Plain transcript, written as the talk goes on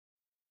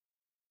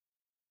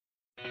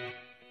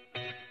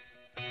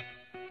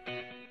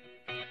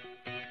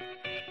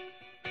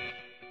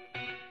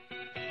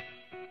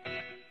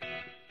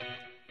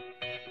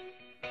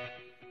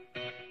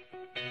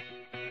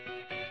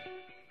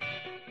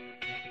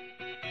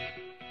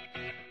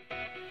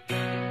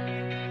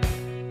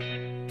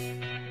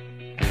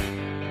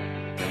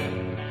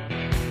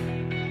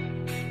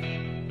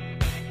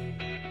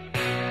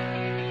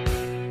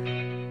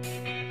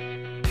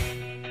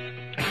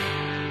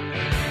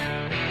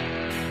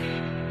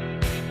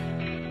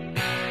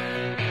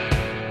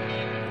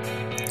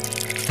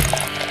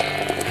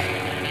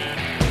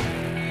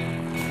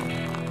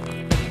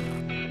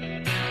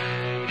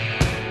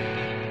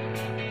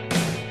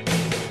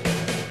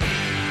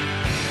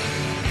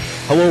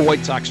Hello,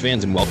 White Sox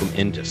fans, and welcome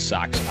into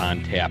Sox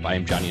on Tap. I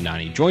am Johnny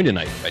Nani, joined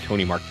tonight by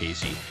Tony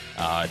Marchese.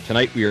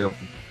 Tonight we are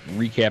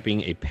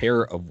recapping a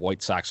pair of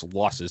White Sox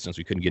losses since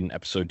we couldn't get an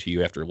episode to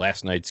you after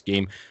last night's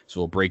game.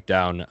 So we'll break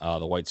down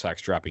the White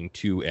Sox dropping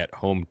 2 at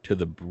home to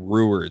the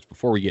Brewers.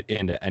 Before we get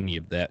into any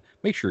of that,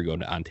 make sure you go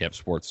to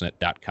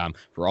ontapsportsnet.com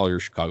for all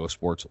your Chicago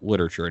sports,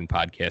 literature, and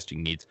podcasting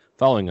needs.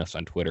 Following us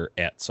on Twitter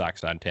at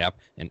Sox on Tap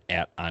and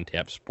at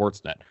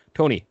OnTapSportsNet.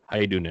 Tony, how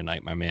you doing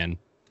tonight, my man?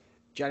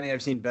 Johnny,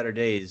 I've seen better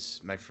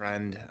days, my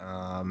friend.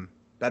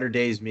 Better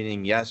days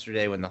meaning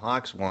yesterday when the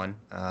Hawks won.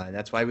 And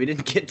that's why we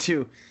didn't get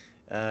to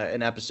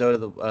an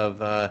episode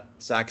of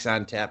Sox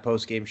on Tap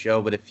post-game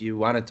show. But if you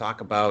want to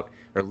talk about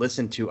or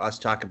listen to us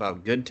talk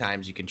about good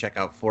times, you can check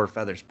out Four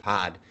Feathers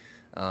Pod.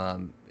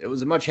 It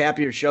was a much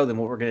happier show than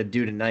what we're going to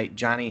do tonight.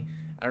 Johnny,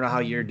 I don't know how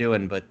you're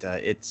doing, but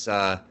it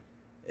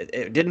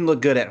didn't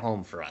look good at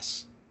home for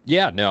us.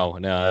 Yeah, no,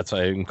 that's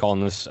why I'm calling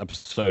this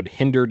episode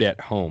Hindered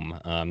at Home.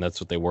 That's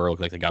what they were.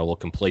 Looked like they got a little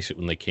complacent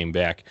when they came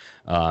back.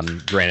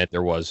 Granted,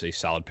 there was a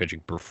solid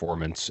pitching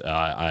performance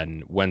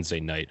on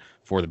Wednesday night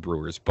for the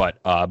Brewers. But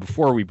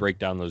before we break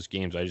down those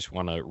games, I just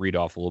want to read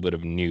off a little bit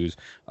of news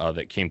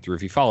that came through.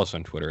 If you follow us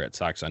on Twitter at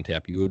Sox on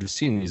Tap, you would have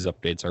seen these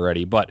updates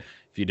already. But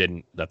if you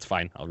didn't, that's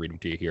fine. I'll read them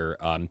to you here.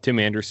 Tim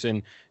Anderson,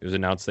 it was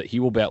announced that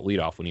he will bat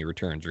leadoff when he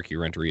returns. Ricky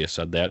Renteria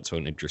said that, so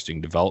an interesting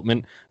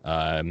development.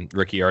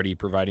 Ricky already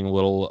providing a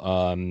little,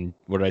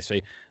 what did I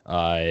say,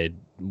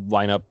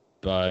 lineup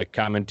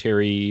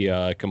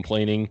commentary,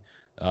 complaining,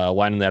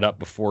 lining that up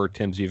before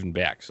Tim's even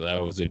back. So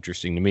that was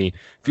interesting to me.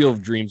 Field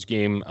of Dreams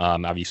game,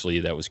 obviously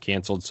that was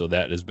canceled, so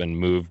that has been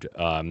moved.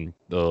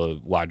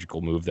 The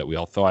logical move that we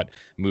all thought,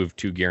 moved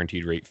to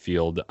Guaranteed Rate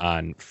Field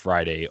on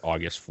Friday,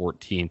 August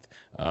 14th.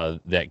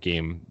 That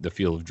game, the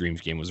Field of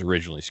Dreams game, was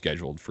originally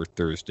scheduled for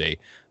Thursday,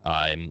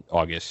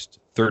 August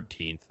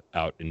 13th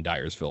out in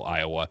Dyersville,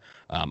 Iowa.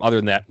 Other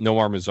than that,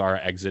 Nomar Mazara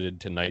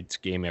exited tonight's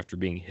game after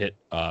being hit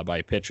by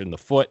a pitch in the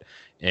foot,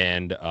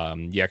 and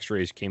the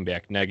x-rays came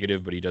back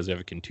negative, but he does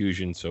have a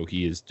contusion, so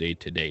he is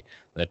day-to-day.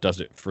 That does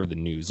it for the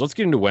news. Let's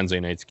get into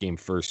Wednesday night's game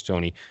first,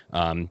 Tony.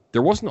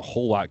 There wasn't a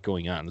whole lot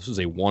going on. This was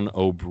a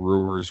 1-0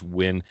 Brewers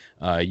win.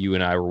 You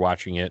and I were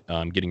watching it,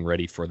 getting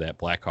ready for that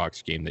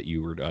Blackhawks game that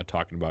you were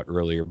talking about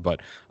earlier, but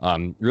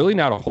really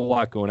not a whole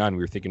lot going on.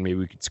 We were thinking maybe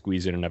we could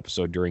squeeze in an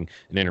episode during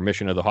an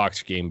intermission of the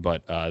Hawks game,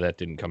 but that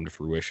didn't come to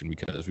fruition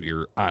because we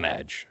were on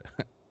edge.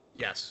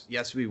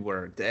 Yes, we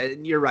were.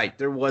 You're right.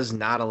 There was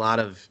not a lot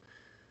of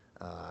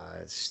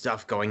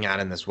stuff going on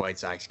in this White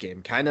Sox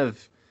game. Kind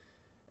of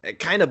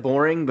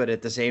boring, but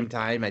at the same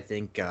time, I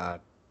think Dallas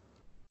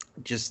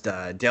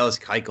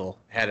Keuchel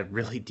had a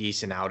really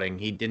decent outing.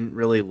 He didn't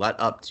really let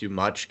up too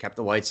much, kept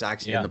the White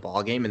Sox in the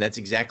ball game, and that's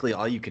exactly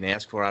all you can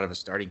ask for out of a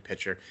starting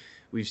pitcher.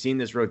 We've seen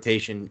this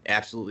rotation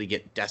absolutely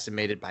get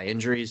decimated by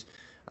injuries,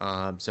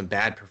 some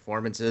bad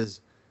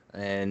performances,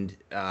 and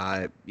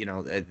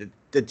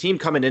the team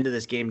coming into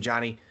this game,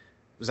 Johnny,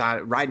 was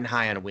riding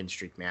high on a win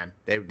streak, man.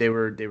 They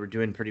were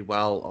doing pretty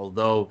well,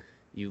 although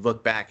you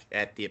look back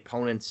at the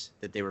opponents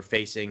that they were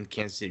facing,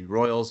 Kansas City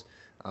Royals.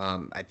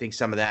 I think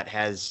some of that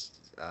has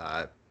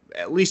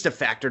at least a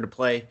factor to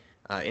play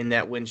in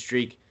that win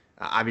streak.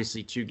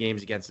 Obviously, 2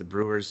 games against the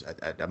Brewers,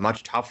 a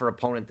much tougher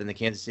opponent than the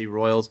Kansas City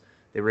Royals.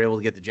 They were able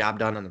to get the job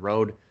done on the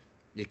road.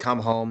 You come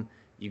home,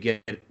 you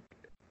get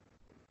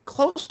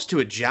close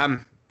to a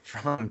gem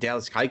from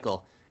Dallas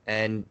Keuchel,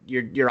 and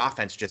your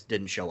offense just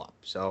didn't show up.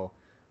 So,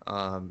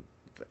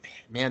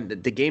 man,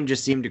 the game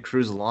just seemed to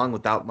cruise along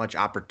without much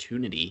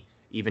opportunity,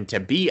 even to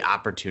be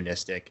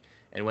opportunistic.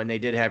 And when they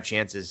did have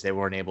chances, they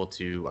weren't able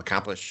to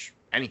accomplish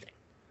anything.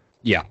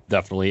 Yeah,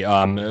 definitely.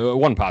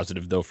 One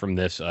positive, though, from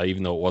this,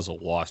 even though it was a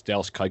loss,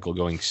 Dallas Keuchel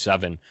going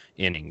 7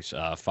 innings,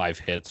 5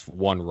 hits,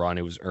 1 run.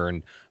 It was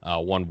earned,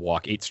 1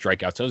 walk, 8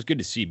 strikeouts. That was good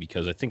to see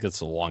because I think that's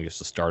the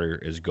longest a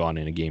starter has gone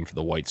in a game for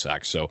the White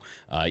Sox. So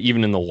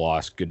even in the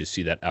loss, good to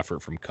see that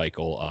effort from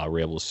Keuchel.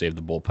 We're able to save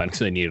the bullpen because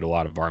they needed a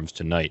lot of arms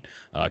tonight.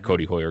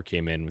 Cody Hoyer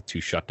came in with 2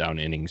 shutdown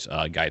innings.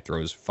 Guy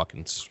throws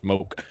fucking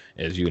smoke,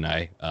 as you and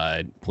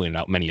I pointed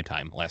out many a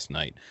time last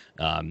night,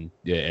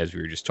 as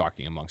we were just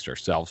talking amongst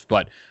ourselves.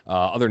 But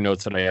other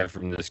notes that I have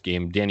from this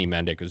game, Danny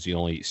Mendick was the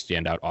only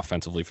standout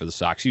offensively for the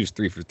Sox. He was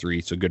 3 for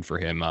 3, so good for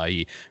him.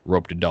 He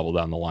roped a double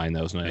down the line.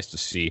 That was nice to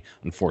see.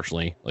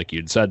 Unfortunately, like you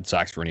had said,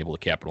 Sox weren't able to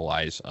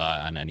capitalize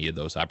on any of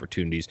those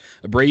opportunities.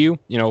 Abreu,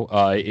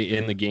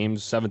 in the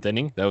game's 7th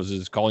inning, that was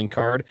his calling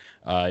card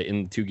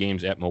in the 2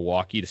 games at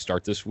Milwaukee to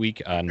start this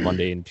week on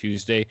Monday and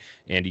Tuesday,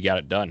 and he got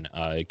it done.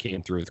 It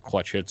came through with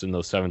clutch hits in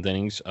those 7th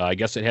innings. I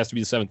guess it has to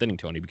be the 7th inning,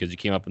 Tony, because he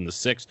came up in the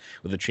 6th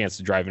with a chance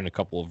to drive in a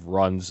couple of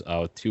runs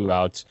with 2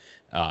 outs.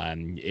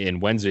 In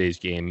Wednesday's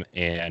game,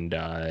 and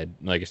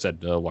like I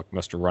said, luck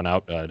must have run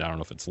out. I don't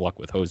know if it's luck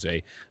with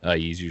Jose.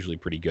 He's usually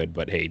pretty good,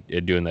 but hey,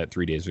 doing that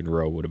 3 days in a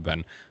row would have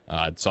been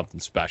something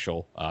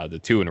special. The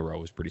 2 in a row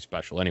was pretty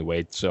special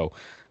anyway. So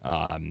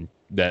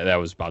that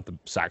was about the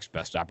Sox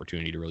best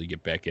opportunity to really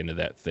get back into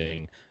that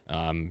thing.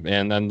 And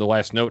then the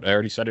last note, I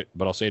already said it,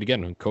 but I'll say it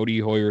again. Cody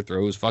Hoyer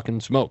throws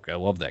fucking smoke. I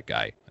love that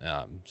guy.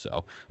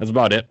 So that's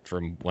about it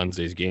from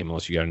Wednesday's game.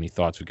 Unless you got any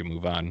thoughts, we can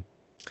move on.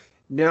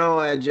 No,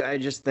 I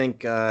just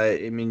think,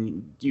 I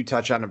mean, you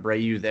touch on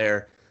Abreu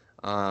there.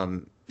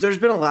 There's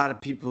been a lot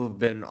of people who've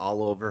been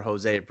all over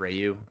Jose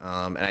Abreu,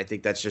 and I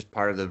think that's just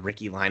part of the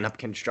Ricky lineup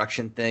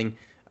construction thing.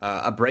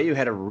 Abreu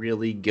had a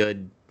really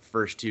good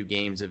first 2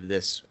 games of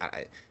this.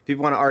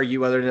 People want to argue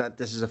whether or not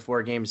this is a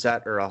 4-game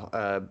set or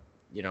a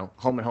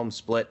home and home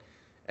split.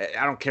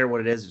 I don't care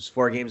what it is. It's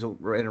 4 games in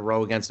a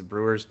row against the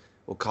Brewers.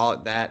 We'll call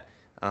it that.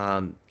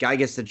 Guy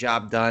gets the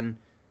job done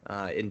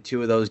in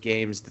 2 of those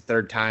games. The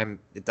third time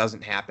it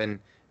doesn't happen.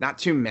 Not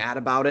too mad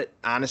about it,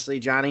 honestly,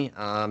 Johnny.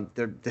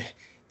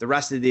 The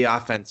rest of the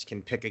offense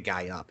can pick a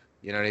guy up.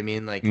 You know what I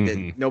mean? Like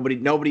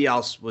nobody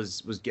else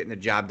was getting the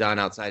job done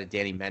outside of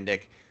Danny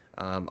Mendick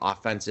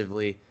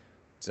offensively.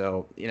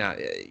 So,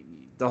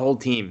 the whole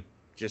team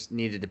just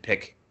needed to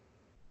pick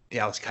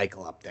Dallas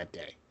Keuchel up that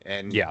day.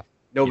 And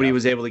nobody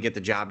was able to get the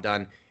job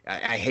done.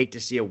 I hate to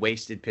see a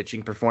wasted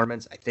pitching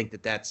performance. I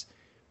think that's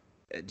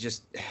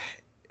just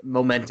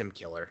momentum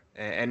killer.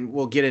 And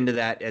we'll get into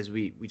that as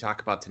we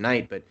talk about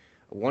tonight. But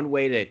one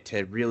way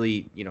to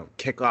really,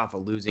 kick off a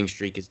losing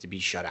streak is to be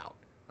shut out.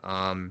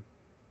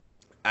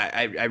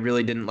 I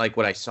really didn't like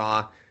what I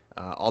saw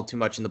all too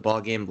much in the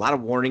ball game. A lot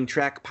of warning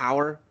track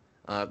power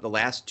the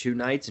last 2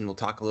 nights, and we'll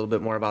talk a little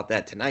bit more about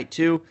that tonight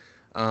too.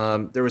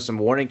 There was some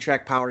warning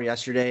track power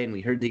yesterday, and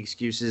we heard the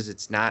excuses.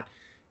 It's not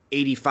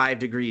 85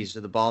 degrees, so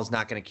the ball's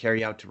not going to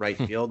carry out to right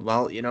field.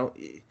 Well,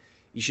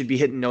 you should be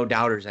hitting no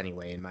doubters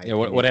anyway, in my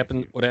opinion.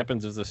 What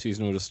happens if the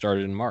season would have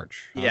started in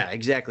March? Huh? Yeah,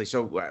 exactly.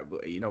 So,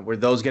 were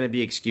those going to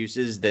be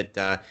excuses that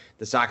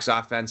the Sox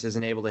offense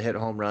isn't able to hit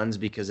home runs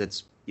because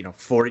it's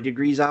 40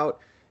 degrees out?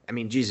 I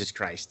mean, Jesus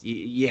Christ,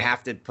 you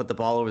have to put the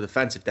ball over the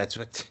fence if that's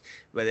what's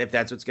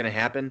going to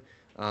happen.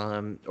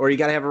 Or you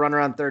got to have a runner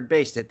on third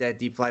base, hit that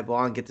deep fly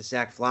ball and get the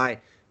sac fly.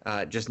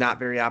 Just not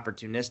very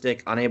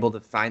opportunistic, unable to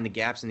find the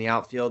gaps in the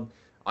outfield,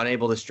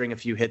 unable to string a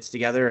few hits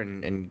together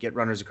and get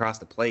runners across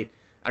the plate.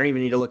 I don't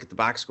even need to look at the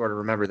box score to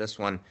remember this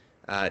one.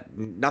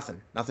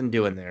 Nothing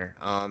doing there.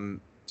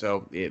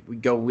 So we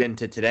go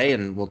into today,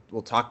 and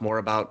we'll talk more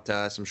about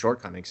some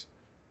shortcomings.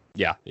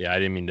 Yeah, I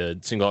didn't mean to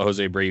single out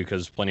Jose Abreu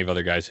because plenty of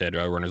other guys had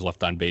runners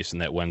left on base in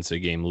that Wednesday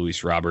game.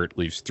 Luis Robert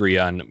leaves 3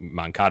 on,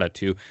 Moncada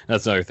 2.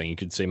 That's another thing. You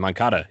could say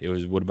Moncada,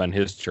 would have been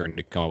his turn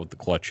to come up with the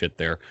clutch hit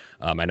there.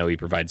 I know he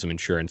provided some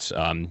insurance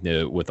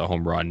with a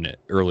home run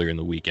earlier in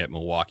the week at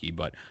Milwaukee,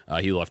 but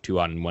he left 2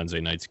 on in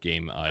Wednesday night's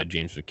game.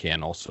 James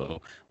McCann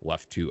also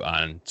left 2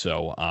 on.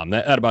 So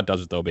that about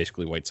does it, though.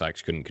 Basically, White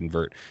Sox couldn't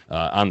convert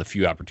on the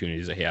few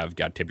opportunities they have.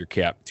 Got to tip your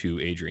cap to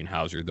Adrian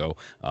Hauser, though.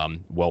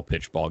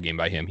 Well-pitched ball game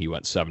by him. He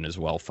went 7 as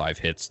well, 5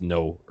 hits,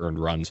 no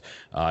earned runs,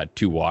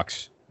 2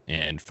 walks,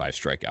 and 5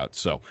 strikeouts.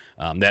 So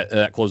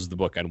that closes the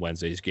book on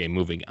Wednesday's game.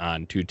 Moving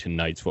on to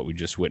tonight's, what we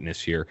just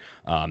witnessed here.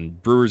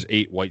 Brewers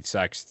 8, White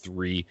Sox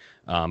 3.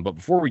 But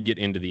before we get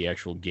into the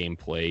actual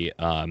gameplay,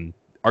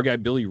 our guy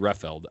Billy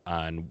Reffeld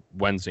on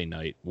Wednesday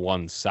night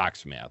won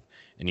Sox Math.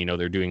 And,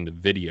 they're doing the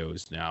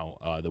videos now.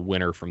 The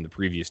winner from the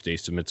previous day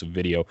submits a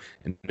video,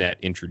 and that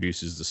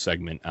introduces the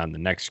segment on the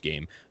next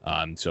game.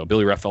 So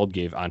Billy Reffeld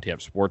gave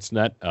OnTap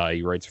Sportsnet.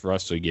 He writes for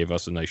us, so he gave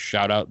us a nice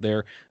shout-out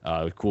there.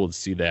 Cool to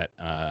see that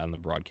on the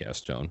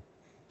broadcast tone.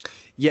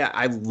 Yeah,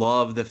 I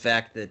love the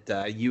fact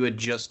that you had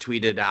just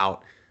tweeted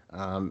out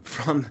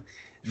from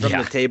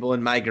the table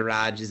in my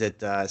garage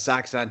that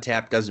Sox on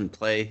Tap doesn't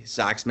play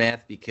Sox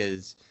Math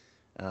because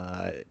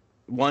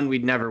one,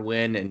 we'd never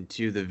win, and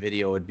 2, the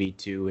video would be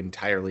too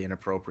entirely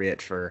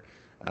inappropriate for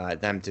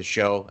them to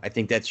show. I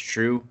think that's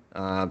true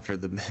for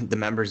the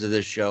members of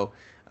this show.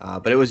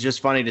 But it was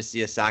just funny to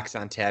see a Sox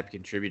on Tap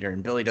contributor,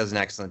 and Billy does an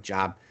excellent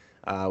job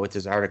with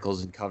his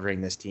articles and covering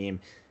this team.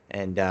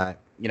 And,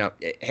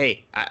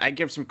 hey, I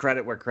give some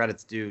credit where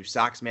credit's due.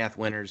 Sox Math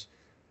winners,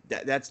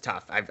 that's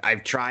tough.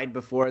 I've tried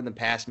before in the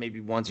past, maybe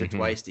once or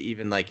twice, to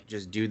even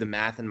just do the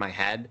math in my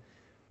head.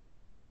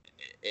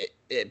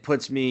 It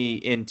puts me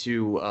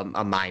into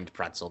a mind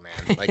pretzel,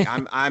 man. Like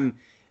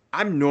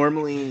I'm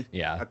normally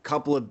a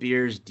couple of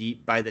beers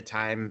deep by the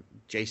time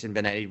Jason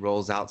Benetti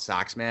rolls out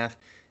Sox Math,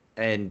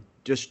 and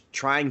just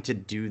trying to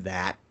do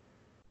that.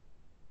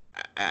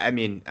 I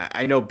mean,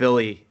 I know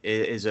Billy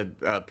is a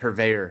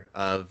purveyor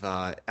of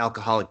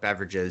alcoholic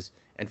beverages,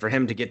 and for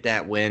him to get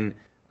that win,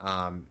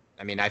 I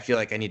mean, I feel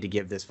like I need to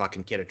give this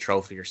fucking kid a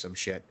trophy or some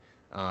shit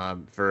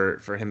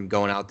for him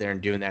going out there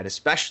and doing that,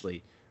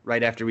 especially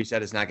right after we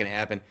said it's not going to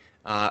happen.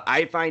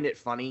 I find it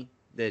funny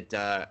that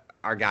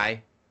our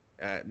guy,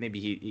 maybe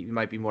he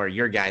might be more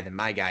your guy than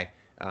my guy.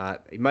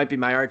 He might be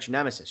my arch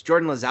nemesis.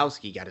 Jordan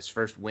Lazowski got his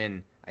first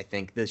win, I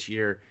think, this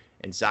year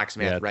in Sox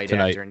Math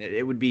tonight. After. And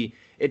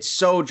it's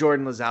so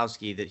Jordan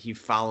Lazowski that he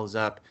follows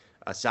up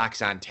a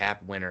Sox on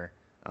Tap winner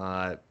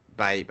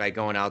by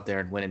going out there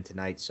and winning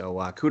tonight.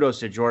 So kudos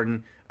to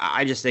Jordan.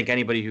 I just think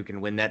anybody who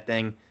can win that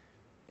thing,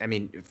 I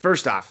mean,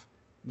 first off,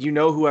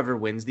 whoever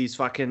wins these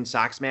fucking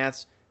Sox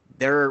Maths,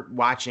 they're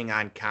watching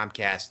on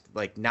Comcast,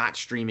 like not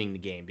streaming the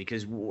game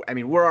because I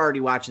mean we're already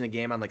watching the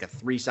game on like a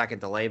 3-second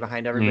delay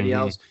behind everybody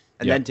else,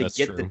 and then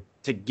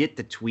to get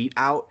the tweet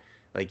out,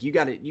 like you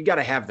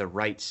gotta have the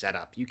right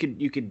setup. You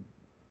could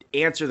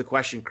answer the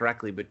question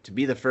correctly, but to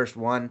be the first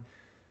one,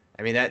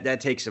 I mean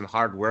that takes some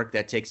hard work,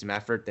 that takes some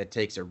effort, that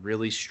takes a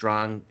really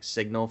strong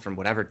signal from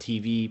whatever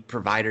TV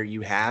provider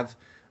you have.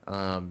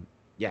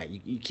 Yeah,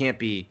 you can't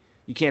be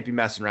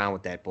messing around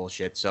with that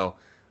bullshit. So.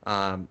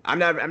 I'm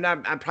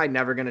probably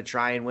never going to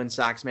try and win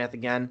Sox Math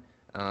again.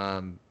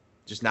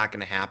 Just not going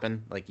to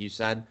happen, like you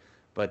said.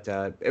 But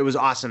it was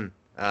awesome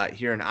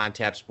hearing On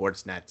Tap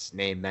Sportsnet's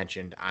name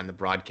mentioned on the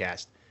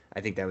broadcast. I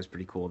think that was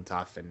pretty cool and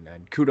tough.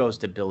 And kudos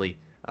to Billy.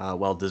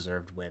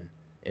 Well-deserved win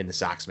in the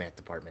Sox Math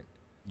department.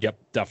 Yep,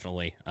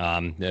 definitely. I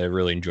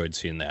really enjoyed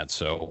seeing that.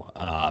 So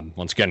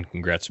once again,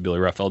 congrats to Billy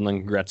Ruffeld, and then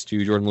congrats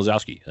to Jordan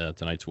Lazowski,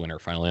 tonight's winner,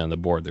 finally on the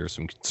board. There's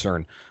some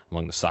concern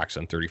among the Sox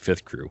on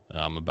 35th crew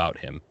about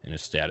him and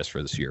his status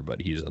for this year,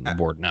 but he's on the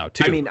board now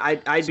too. I mean,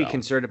 I'd be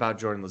concerned about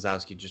Jordan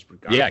Lazowski just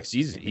regardless. Yeah, cause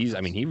he's. I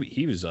mean,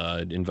 he was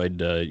invited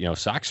to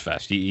Sox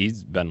Fest.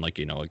 He's been like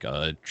like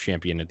a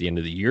champion at the end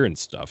of the year and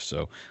stuff.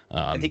 So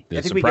I think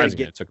we got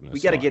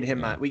to get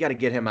him on. We got to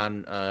get him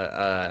on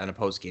a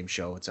post game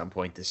show at some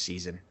point this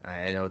season.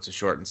 I know it's a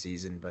shortened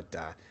season,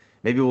 but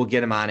maybe we'll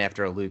get him on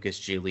after a Lucas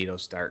Giolito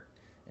start,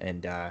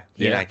 and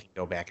he and I can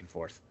go back and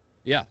forth.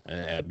 Yeah,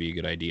 that'd be a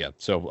good idea.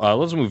 So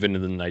let's move into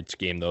the night's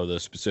game, though.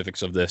 The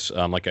specifics of this,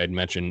 like I'd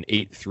mentioned,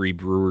 8-3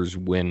 Brewers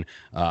win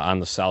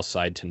on the south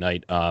side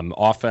tonight.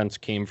 Offense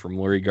came from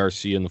Leury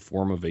Garcia in the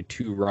form of a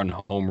 2-run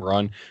home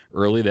run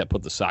early that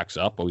put the Sox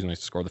up. Always nice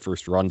to score the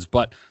first runs,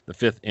 but the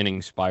fifth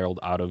inning spiraled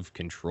out of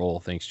control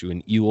thanks to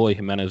an Eloy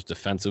Jimenez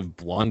defensive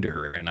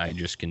blunder, and I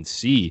just can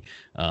see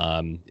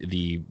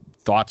the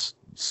thoughts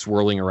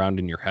swirling around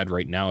in your head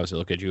right now as I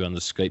look at you on the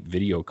Skype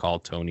video call,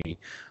 Tony.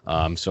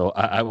 So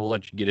I will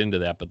let you get into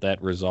that, but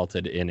that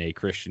resulted in a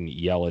Christian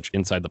Yelich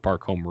inside the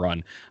park home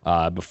run.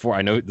 Before,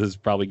 I know this is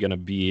probably going to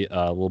be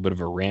a little bit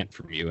of a rant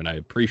from you, and I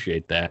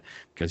appreciate that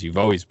because you've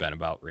always been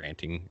about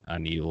ranting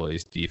on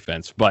Eloy's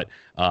defense. But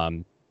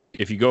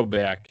if you go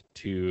back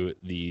to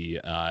the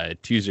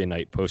Tuesday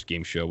night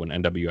post-game show when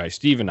NWI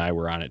Steve and I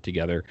were on it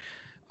together,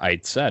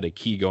 I'd said a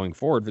key going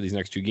forward for these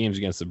next two games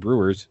against the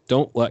Brewers,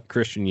 don't let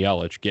Christian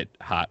Yelich get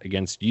hot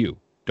against you.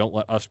 Don't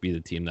let us be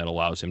the team that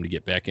allows him to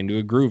get back into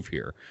a groove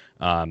here.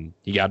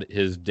 He got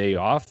his day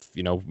off,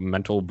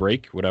 mental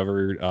break,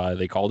 whatever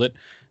they called it,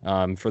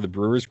 for the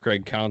Brewers.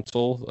 Craig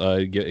Counsell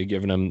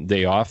giving him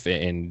day off,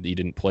 and he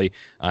didn't play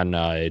on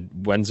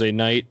Wednesday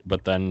night.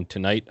 But then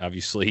tonight,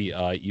 obviously,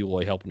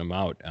 Eloy helping him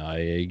out,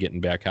 getting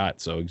back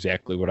hot. So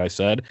exactly what I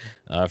said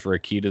for a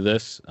key to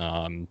this.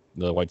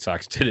 The White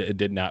Sox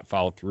did not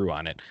follow through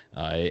on it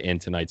in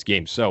tonight's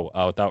game. So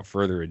without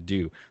further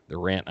ado, the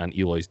rant on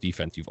Eloy's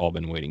defense you've all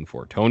been waiting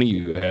for. Tony,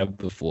 you have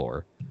the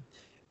floor.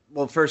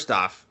 Well, first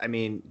off, I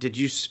mean, did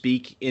you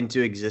speak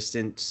into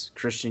existence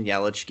Christian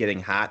Yelich getting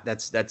hot?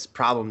 That's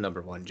problem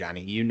number one,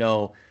 Johnny.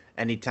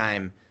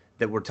 Anytime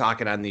that we're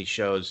talking on these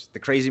shows, the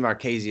crazy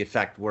Marchese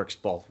effect works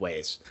both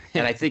ways.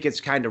 And I think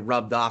it's kind of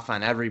rubbed off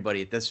on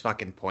everybody at this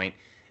fucking point.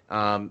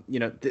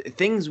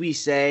 Things we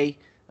say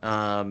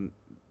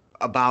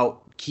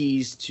about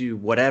keys to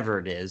whatever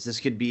it is, this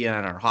could be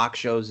on our Hawk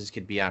shows, this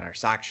could be on our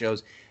Sox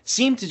shows,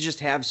 seem to just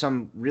have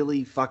some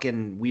really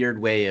fucking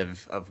weird way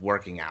of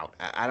working out.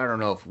 I don't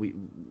know if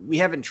we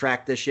haven't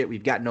tracked this shit.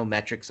 We've got no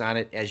metrics on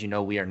it. As you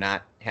know, we are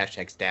not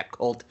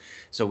 #StatCult,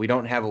 so we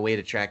don't have a way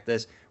to track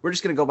this. We're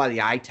just going to go by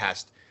the eye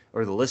test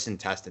or the listen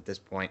test at this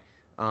point.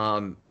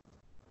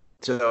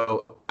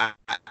 So I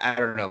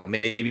don't know.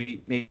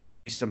 Maybe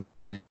some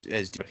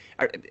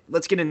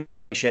let's get into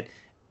shit.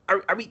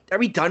 Are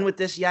we done with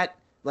this yet?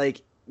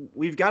 Like,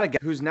 we've got a guy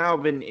who's now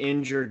been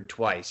injured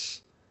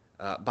twice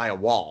by a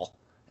wall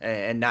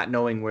and not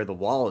knowing where the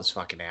wall is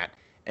fucking at.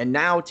 And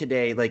now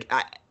today, like,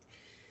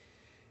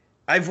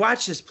 I've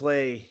watched this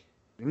play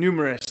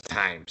numerous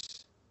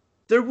times.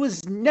 There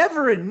was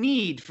never a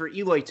need for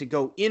Eloy to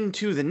go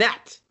into the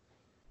net.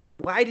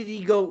 Why did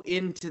he go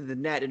into the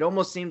net? It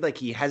almost seemed like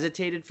he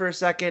hesitated for a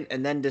second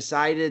and then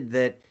decided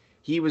that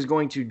he was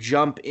going to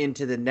jump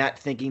into the net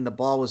thinking the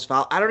ball was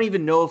foul. I don't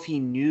even know if he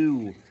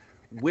knew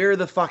where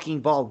the fucking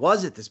ball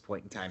was at this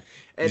point in time.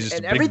 And, just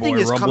and everything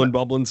is rumbling,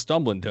 bubbling,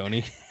 stumbling,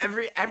 Tony.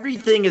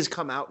 Everything has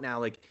come out now.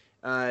 Like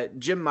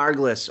Jim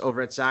Margulis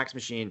over at Sox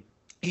Machine,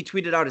 he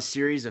tweeted out a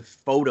series of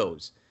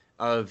photos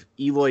of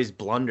Eloy's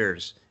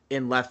blunders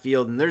in left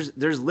field. And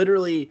there's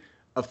literally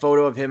a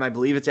photo of him, I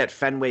believe it's at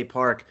Fenway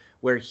Park,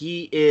 where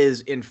he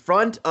is in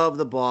front of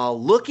the ball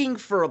looking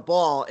for a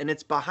ball, and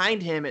it's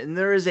behind him, and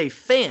there is a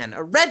fan,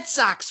 a Red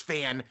Sox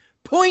fan,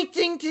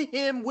 pointing to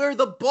him where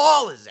the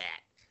ball is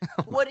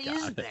at. What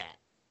is that?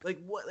 Like,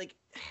 what? Like,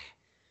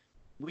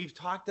 we've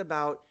talked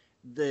about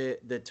the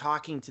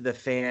talking to the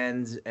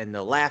fans and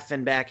the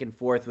laughing back and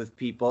forth with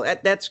people.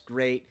 That's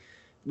great.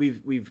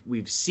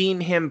 We've seen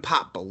him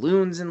pop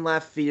balloons in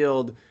left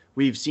field.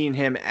 We've seen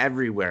him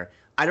everywhere.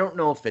 I don't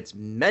know if it's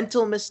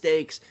mental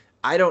mistakes.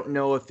 I don't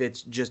know if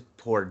it's just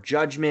poor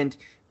judgment,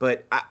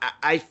 but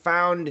I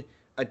found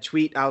a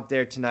tweet out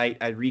there tonight.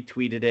 I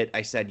retweeted it.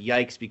 I said,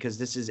 yikes, because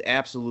this is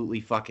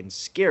absolutely fucking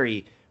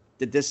scary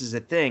that this is a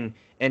thing.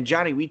 And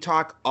Johnny, we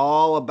talk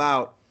all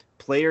about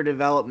player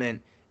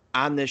development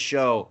on this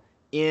show,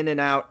 in and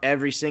out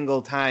every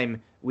single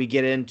time we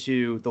get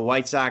into the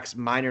White Sox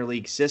minor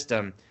league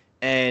system.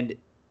 And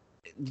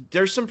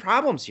there's some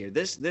problems here.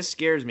 This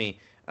scares me.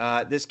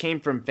 This came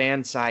from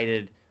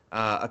Fansided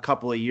a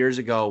couple of years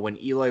ago when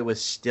Eloy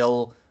was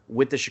still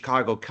with the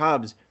Chicago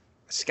Cubs.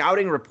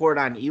 Scouting report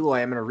on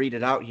Eloy, I'm going to read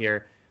it out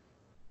here.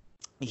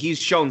 He's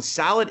shown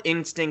solid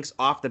instincts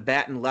off the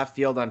bat in left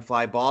field on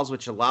fly balls,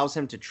 which allows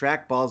him to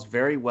track balls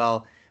very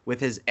well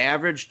with his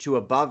average to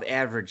above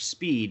average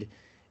speed.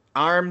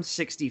 Arm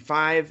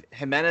 65,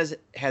 Jimenez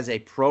has a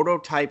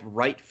prototype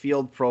right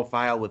field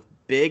profile with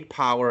big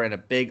power and a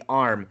big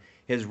arm.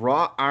 His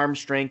raw arm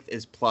strength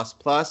is plus,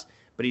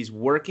 but he's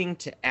working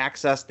to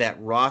access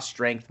that raw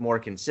strength more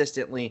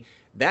consistently.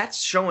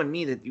 That's showing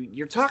me that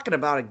you're talking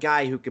about a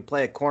guy who could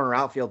play a corner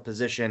outfield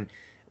position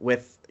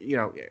with,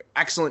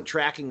 excellent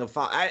tracking of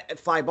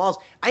fly balls.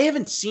 I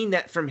haven't seen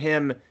that from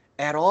him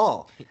at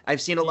all. I've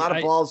seen a lot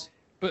of balls.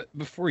 But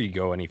before you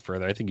go any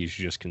further, I think you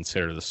should just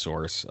consider the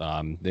source.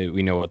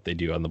 We know what they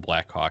do on the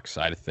Blackhawks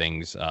side of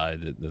things.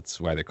 That's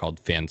why they're called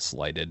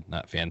fan-slighted,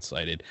 not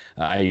fan-sighted.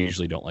 I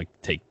usually don't like to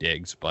take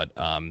digs, but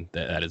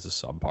that is a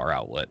subpar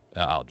outlet.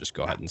 I'll just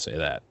go ahead and say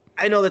that.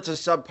 I know that's a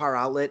subpar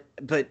outlet,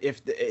 but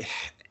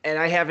and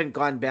I haven't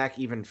gone back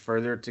even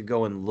further to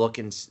go and look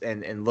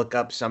and look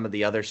up some of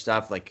the other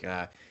stuff, like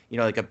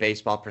like a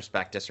Baseball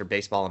Prospectus or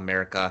Baseball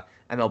America,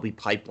 MLB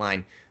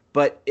Pipeline.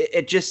 But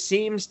it just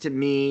seems to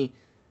me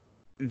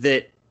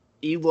that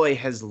Eloy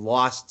has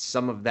lost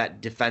some of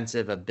that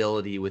defensive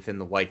ability within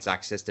the White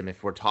Sox system.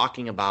 If we're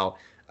talking about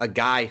a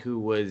guy who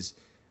was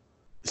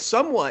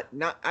somewhat,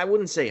 I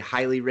wouldn't say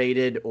highly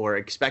rated or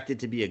expected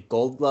to be a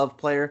Gold Glove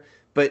player,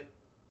 but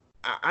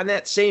on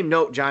that same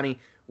note, Johnny,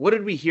 what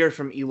did we hear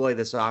from Eloy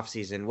this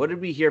offseason? What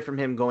did we hear from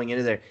him going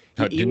into there?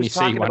 Didn't he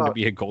say he wanted to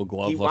be a Gold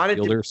Glove left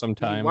fielder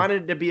sometime? He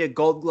wanted to be a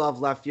Gold Glove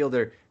left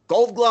fielder.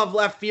 Gold Glove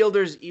left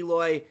fielders,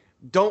 Eloy,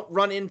 don't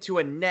run into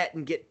a net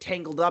and get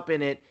tangled up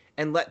in it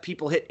and let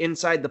people hit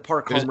inside the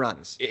park home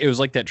runs. It was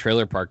like that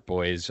Trailer Park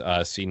Boys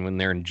scene when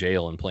they're in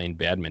jail and playing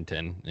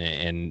badminton,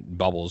 and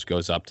Bubbles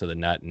goes up to the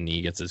net and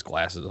he gets his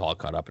glasses all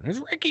caught up and he's,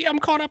 Ricky, I'm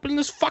caught up in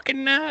this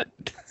fucking net.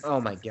 Oh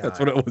my God. That's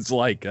what it was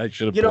like. I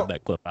should have pulled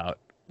that clip out.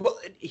 Well,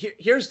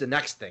 here's the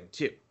next thing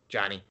too,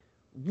 Johnny.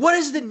 What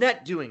is the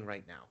net doing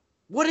right now?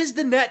 What is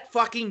the net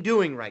fucking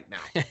doing right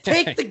now?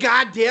 Take the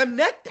goddamn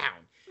net down.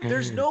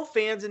 There's no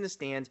fans in the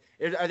stands.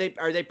 Are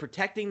they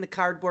protecting the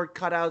cardboard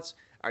cutouts?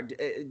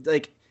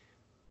 I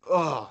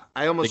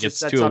almost just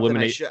said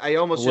something. I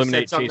almost just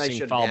said something I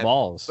shouldn't foul have.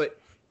 Balls. But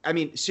I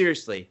mean,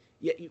 seriously.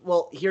 Yeah.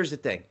 Well, here's the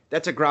thing.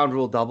 That's a ground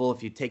rule double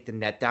if you take the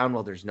net down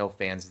while there's no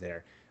fans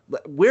there.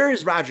 Where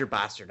is Roger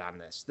Bossard on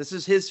this? This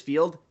is his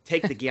field.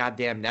 Take the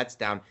goddamn nets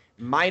down.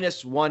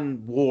 -1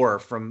 WAR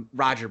from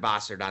Roger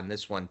Bossard on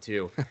this one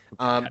too.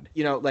 I'm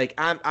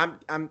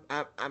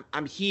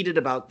heated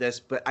about this,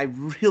 but I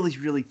really,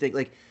 really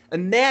think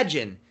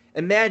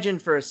imagine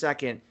for a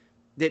second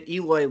that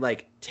Eloy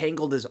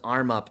tangled his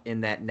arm up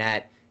in that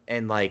net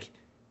and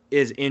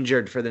is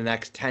injured for the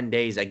next 10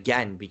 days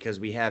again because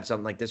we have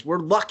something like this. We're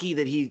lucky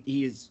that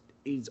he's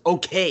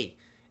okay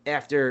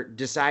after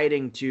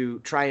deciding to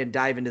try and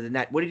dive into the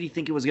net. What did he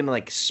think it was going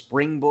to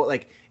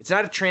springboard? It's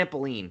not a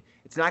trampoline.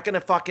 It's not going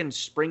to fucking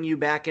spring you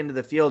back into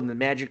the field and then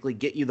magically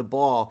get you the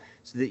ball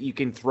so that you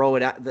can throw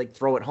it out,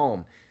 throw it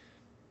home.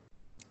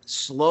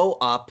 Slow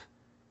up,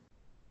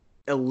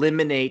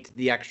 eliminate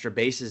the extra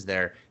bases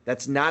there.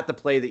 That's not the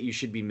play that you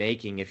should be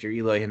making if you're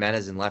Eloy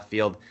Jimenez in left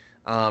field.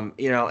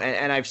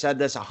 And I've said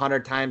this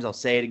 100 times. I'll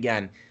say it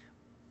again.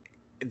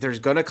 There's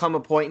going to come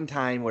a point in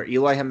time where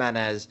Eloy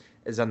Jimenez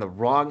is on the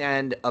wrong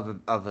end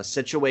of a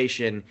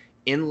situation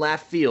in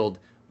left field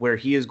where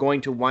he is going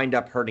to wind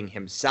up hurting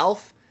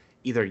himself,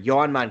 either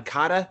Yoan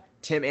Moncada,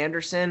 Tim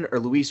Anderson, or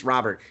Luis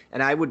Robert.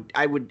 And I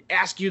would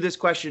ask you this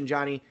question,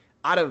 Johnny.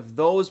 Out of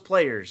those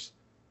players,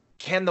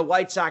 can the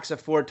White Sox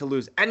afford to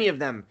lose any of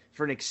them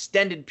for an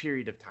extended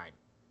period of time?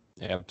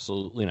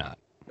 Absolutely not.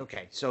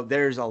 Okay, so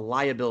there's a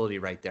liability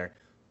right there.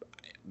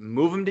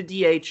 Move him to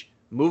DH,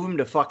 move him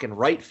to fucking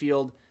right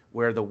field,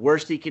 where the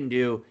worst he can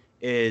do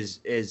is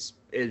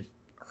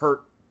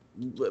hurt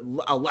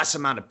a less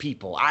amount of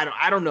people.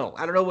 I don't know.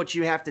 I don't know what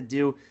you have to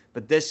do,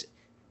 but this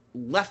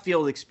left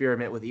field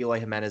experiment with Eloy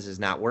Jimenez is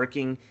not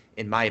working,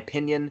 in my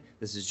opinion.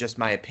 This is just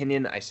my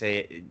opinion. I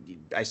say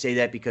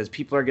that because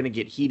people are going to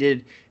get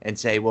heated and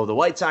say, well, the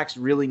White Sox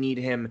really need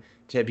him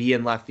to be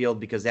in left field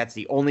because that's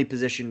the only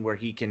position where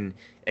he can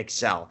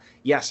excel.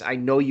 Yes, I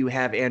know you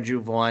have Andrew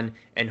Vaughn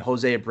and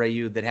Jose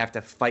Abreu that have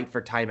to fight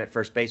for time at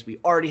first base. We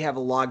already have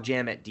a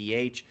logjam at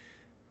DH,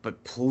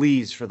 but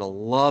please, for the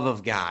love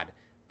of God,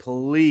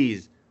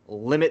 please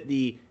limit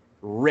the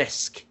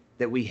risk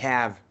that we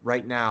have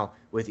right now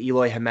with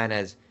Eloy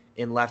Jimenez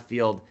in left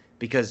field,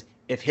 because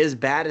if his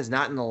bat is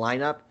not in the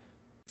lineup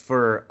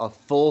for a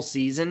full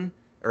season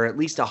or at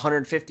least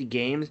 150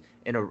 games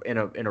in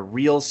a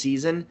real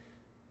season,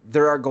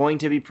 there are going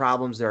to be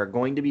problems. There are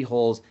going to be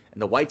holes,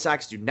 and the White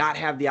Sox do not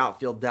have the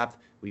outfield depth.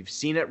 We've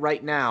seen it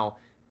right now.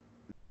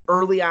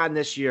 Early on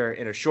this year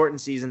in a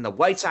shortened season, the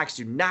White Sox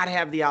do not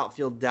have the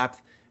outfield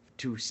depth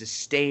to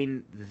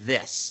sustain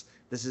this.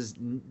 This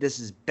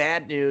is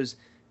bad news.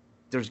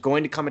 There's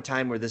going to come a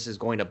time where this is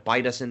going to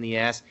bite us in the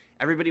ass.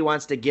 Everybody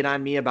wants to get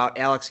on me about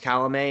Alex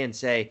Colomé and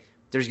say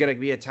there's going to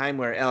be a time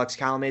where Alex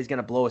Colomé is going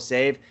to blow a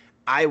save.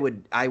 I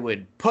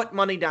would put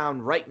money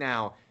down right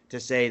now to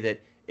say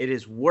that it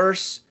is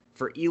worse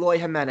for Eloy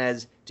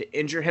Jimenez to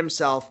injure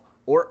himself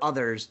or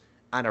others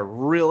on a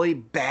really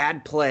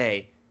bad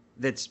play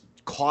that's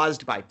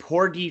caused by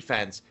poor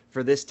defense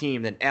for this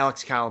team than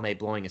Alex Colomé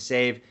blowing a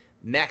save.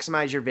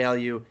 Maximize your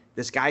value.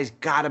 This guy's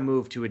got to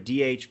move to a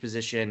DH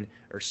position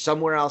or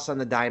somewhere else on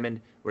the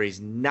diamond where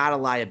he's not a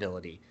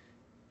liability.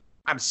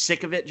 I'm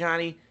sick of it,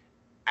 Johnny.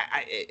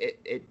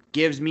 It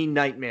gives me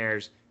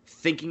nightmares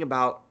thinking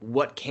about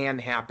what can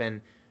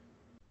happen.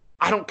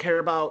 I don't care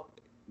about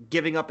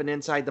giving up an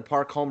inside the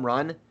park home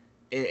run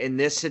in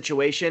this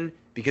situation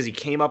because he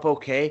came up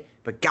okay,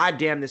 but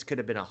goddamn, this could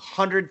have been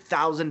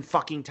 100,000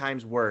 fucking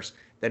times worse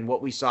than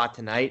what we saw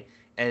tonight.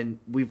 And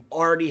we've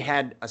already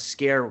had a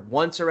scare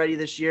once already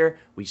this year.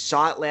 We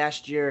saw it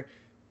last year.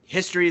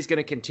 History is going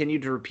to continue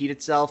to repeat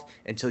itself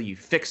until you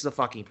fix the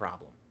fucking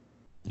problem.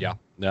 Yeah,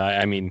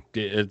 I mean,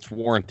 it's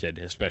warranted,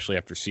 especially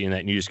after seeing that.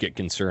 And you just get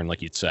concerned,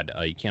 like you said.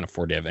 You can't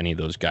afford to have any of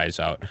those guys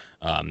out,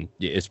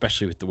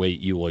 especially with the way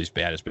Eloy's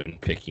bat has been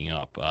picking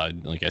up.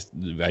 Like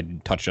I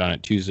touched on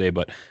it Tuesday,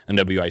 but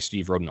NWI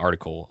Steve wrote an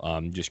article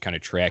just kind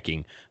of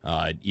tracking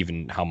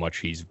even how much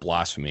he's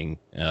blossoming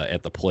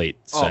at the plate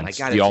since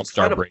the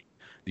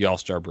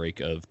All-Star break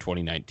of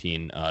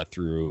 2019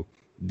 through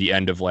the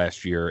end of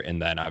last year,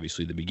 and then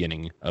obviously the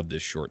beginning of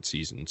this short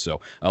season. So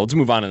let's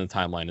move on in the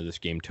timeline of this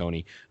game,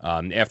 Tony.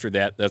 After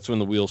that, that's when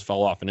the wheels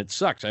fell off, and it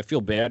sucks. I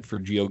feel bad for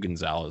Gio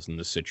Gonzalez in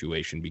this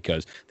situation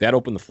because that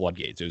opened the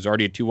floodgates. It was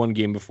already a 2-1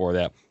 game before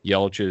that.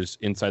 Yelich is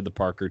inside the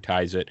Parker,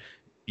 ties it.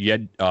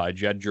 Jed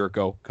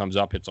Jerko comes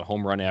up, hits a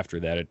home run after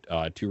that,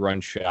 a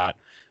 2-run shot.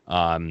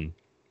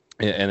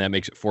 And that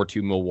makes it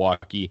 4-2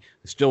 Milwaukee.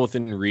 Still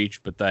within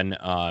reach, but then,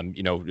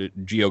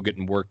 Gio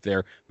getting worked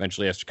there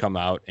eventually has to come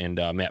out, and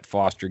Matt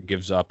Foster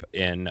gives up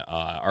an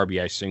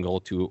RBI single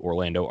to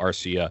Orlando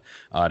Arcia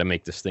to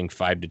make this thing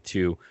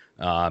 5-2.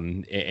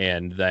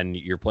 And then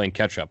you're playing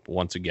catch up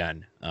once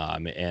again.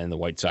 And the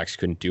White Sox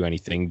couldn't do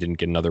anything, didn't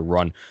get another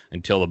run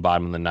until the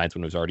bottom of the ninth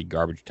when it was already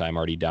garbage time,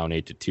 already down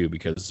 8-2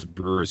 because the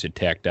Brewers had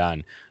tacked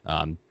on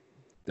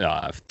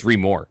 3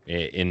 more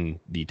in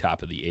the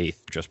top of the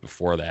 8th just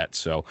before that.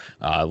 So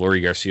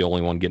Leury Garcia,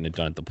 only one getting it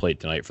done at the plate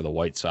tonight for the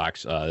White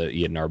Sox.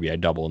 He had an RBI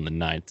double in the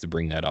 9th to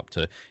bring that up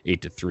to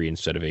 8-3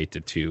 instead of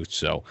 8-2.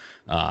 So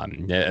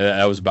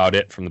that was about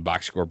it from the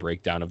box score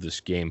breakdown of this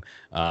game.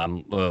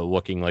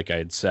 Looking, like I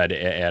had said,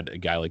 at a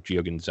guy like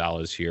Gio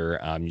Gonzalez here,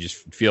 you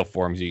just feel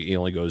for him. He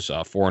only goes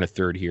 4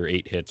 1/3 here,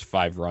 8 hits,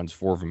 5 runs,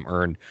 4 of them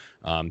earned,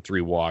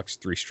 3 walks,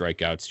 3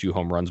 strikeouts, 2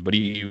 home runs, but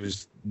he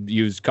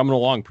was coming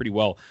along pretty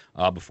well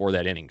before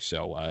that inning.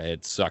 So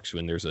it sucks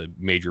when there's a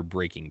major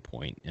breaking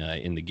point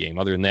in the game.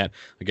 Other than that,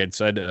 like I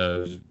said,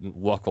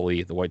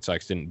 luckily the White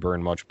Sox didn't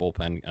burn much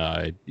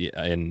bullpen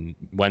in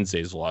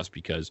Wednesday's loss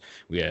because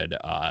we had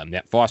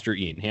Matt Foster,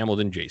 Ian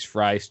Hamilton, Jace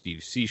Fry, Steve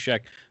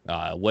Cishek,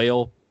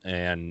 Lale,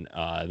 and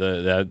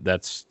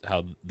that's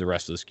how the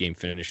rest of this game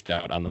finished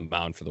out on the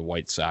mound for the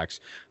White Sox.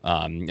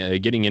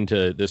 Getting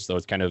into this, though,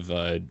 it's kind of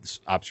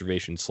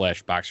observation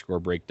 / box score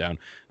breakdown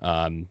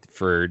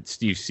for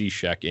Steve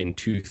Cishek in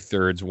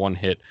 2/3, 1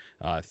 hit,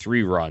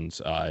 3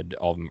 runs,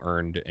 all of them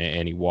earned,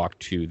 and he walked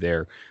 2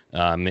 there.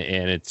 And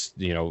it's,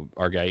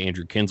 our guy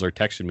Andrew Kinsler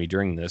texted me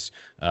during this,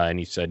 and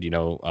he said,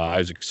 I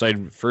was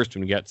excited first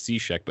when we got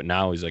Cishek, but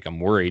now he's like, I'm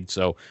worried.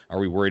 So are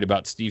we worried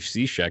about Steve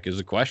Cishek is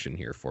a question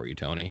here for you,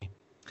 Tony.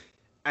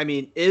 I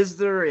mean, is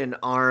there an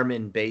arm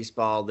in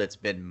baseball that's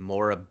been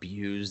more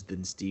abused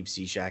than Steve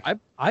Cishek?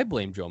 I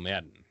blame Joe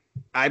Maddon.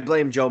 I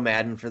blame Joe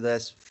Maddon for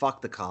this.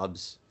 Fuck the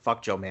Cubs.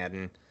 Fuck Joe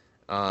Maddon.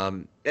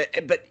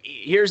 But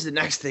here's the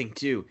next thing,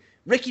 too.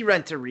 Ricky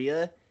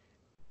Renteria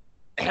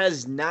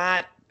has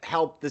not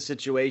helped the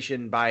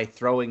situation by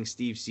throwing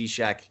Steve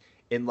Cishek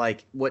in,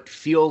 what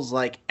feels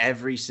like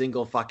every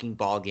single fucking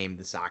ball game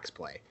the Sox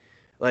play.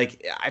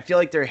 I feel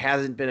like there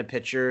hasn't been a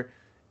pitcher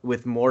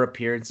with more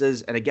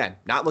appearances, and again,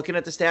 not looking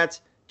at the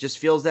stats, just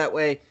feels that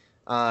way.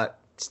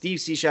 Steve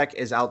Cishek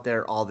is out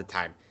there all the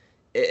time.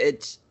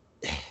 It's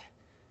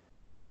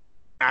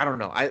I don't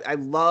know. I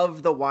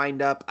love the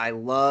windup. I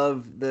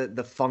love the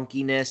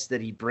funkiness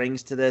that he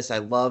brings to this. I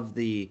love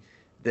the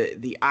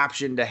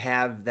option to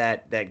have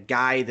that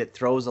guy that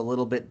throws a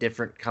little bit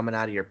different coming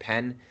out of your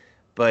pen.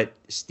 But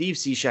Steve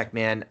Cishek,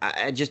 man,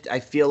 I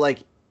feel like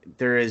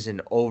there is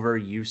an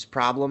overuse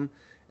problem.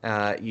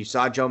 You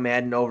saw Joe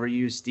Maddon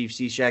overuse Steve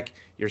Cishek.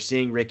 You're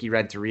seeing Ricky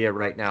Renteria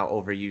right now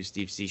overuse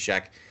Steve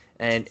Cishek.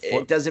 And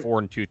it doesn't...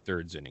 4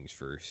 2/3 innings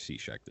for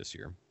Cishek this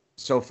year.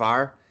 So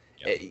far.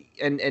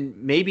 And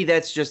maybe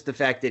that's just the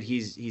fact that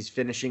he's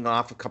finishing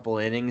off a couple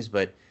innings,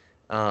 but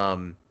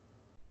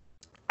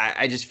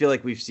I just feel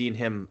like we've seen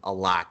him a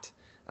lot,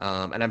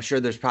 and I'm sure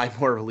there's probably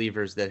more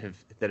relievers that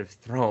have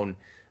thrown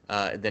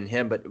than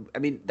him. But I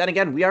mean, then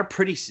again,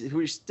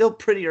 we're still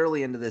pretty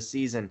early into this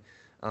season,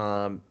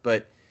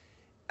 but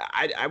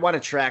I want to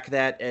track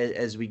that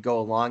as we go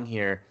along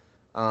here,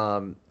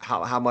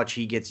 how much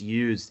he gets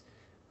used.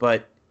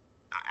 But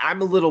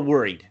I'm a little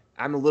worried.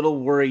 I'm a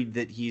little worried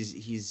that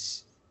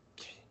he's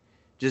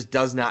just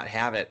does not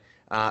have it.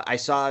 I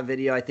saw a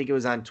video, I think it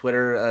was on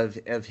Twitter,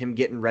 of him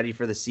getting ready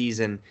for the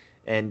season.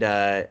 And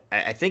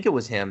I think it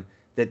was him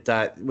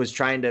that was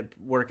trying to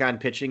work on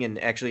pitching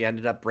and actually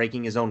ended up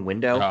breaking his own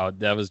window. Oh,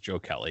 that was Joe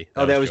Kelly.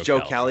 That was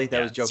Joe Kelly.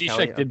 That was Joe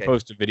Kelly. Cishek did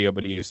post a video,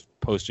 but he was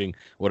posting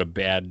what a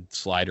bad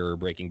slider or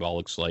breaking ball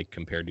looks like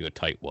compared to a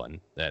tight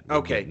one. That's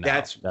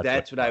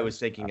what I was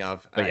thinking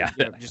of.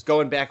 Just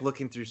going back,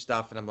 looking through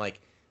stuff, and I'm like,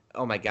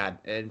 oh my God.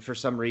 And for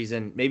some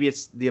reason, maybe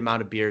it's the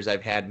amount of beers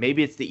I've had.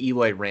 Maybe it's the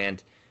Eloy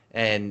rant,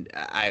 and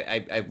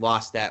I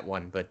lost that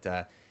one. But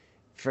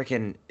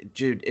freaking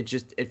dude,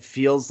 it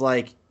feels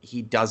like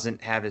he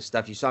doesn't have his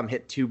stuff. You saw him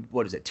hit two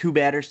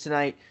batters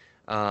tonight.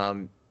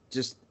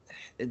 Just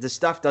the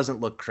stuff doesn't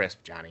look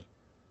crisp, Johnny.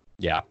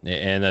 Yeah,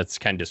 and that's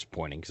kind of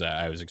disappointing because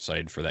I was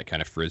excited for that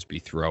kind of frisbee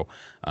throw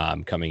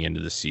coming into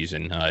the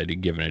season to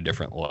give it a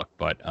different look.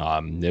 But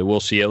we'll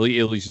see. At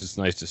least it's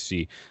nice to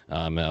see.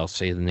 I'll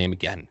say the name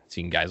again.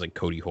 Seeing guys like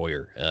Cody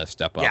Hoyer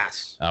step up.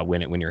 Yes.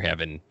 When you're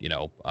having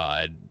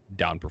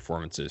down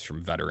performances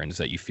from veterans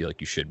that you feel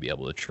like you should be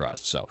able to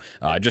trust. So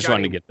I just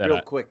wanted to get that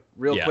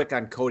real quick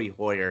on Cody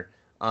Hoyer.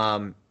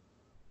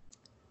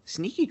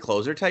 Sneaky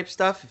closer type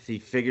stuff if he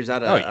figures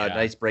out a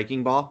nice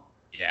breaking ball.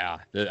 Yeah,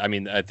 I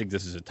mean, I think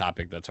this is a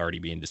topic that's already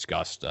being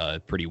discussed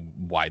pretty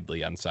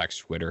widely on Sox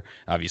Twitter.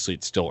 Obviously,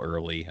 it's still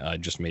early.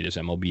 Just made his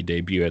MLB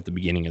debut at the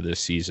beginning of this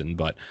season,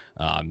 but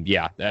I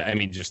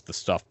mean, just the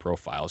stuff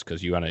profiles,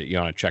 because you want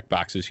to check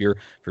boxes here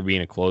for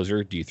being a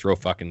closer. Do you throw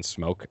fucking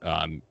smoke?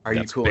 Are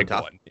you cool and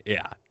tough? One.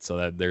 Yeah, so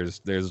that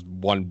there's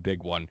one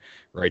big one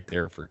right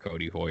there for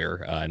Cody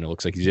Hoyer, and it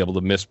looks like he's able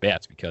to miss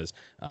bats because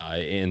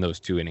in those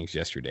 2 innings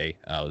yesterday,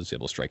 was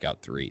able to strike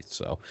out 3.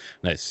 So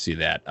nice to see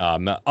that.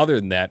 Other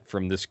than that,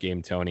 from this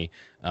game, Tony,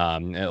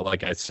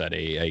 like I said,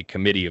 a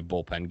committee of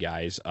bullpen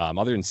guys.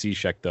 Other than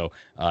Cishek, though,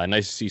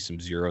 nice to see some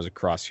zeros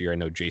across here. I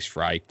know Jace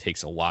Fry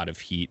takes a lot of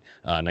heat.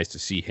 Nice to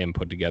see him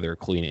put together a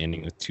clean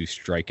inning with 2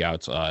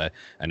 strikeouts.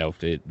 I know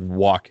the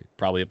walk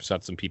probably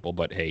upset some people,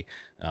 but hey,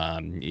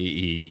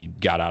 he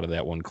got out of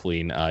that one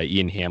clean.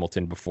 Ian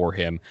Hamilton before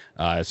him,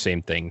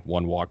 same thing,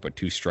 1 walk but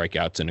 2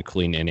 strikeouts in a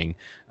clean inning.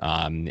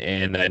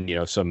 And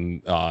then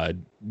some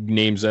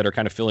names that are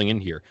kind of filling in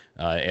here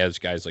as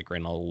guys like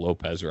Reynaldo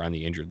Lopez are on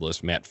the injured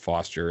list, Matt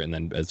Foster, and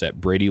then is that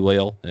Brady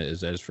Lale?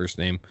 Is that his first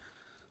name?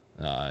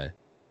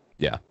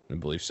 Yeah, I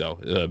believe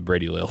so.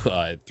 Brady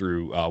Lale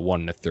threw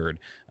 1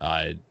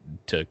 1/3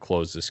 to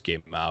close this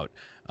game out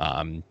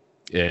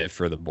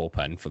for the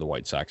bullpen for the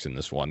White Sox in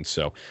this one.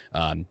 So,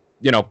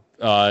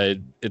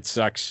 it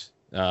sucks.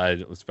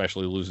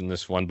 Especially losing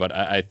this one, but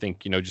I think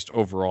just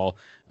overall,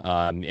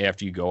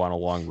 after you go on a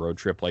long road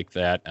trip like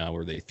that,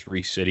 where they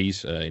 3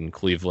 cities in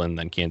Cleveland,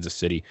 then Kansas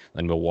City,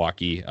 then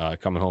Milwaukee,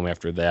 coming home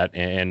after that,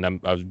 and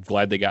I was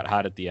glad they got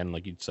hot at the end,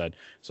 like you said.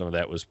 Some of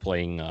that was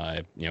playing,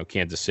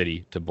 Kansas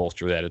City to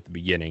bolster that at the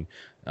beginning.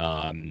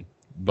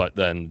 But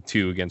then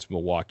 2 against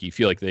Milwaukee, you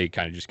feel like they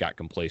kind of just got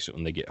complacent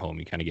when they get home.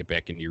 You kind of get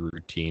back into your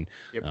routine.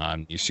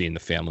 Yep. You're seeing the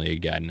family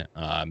again,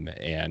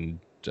 and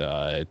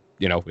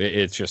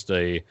it's just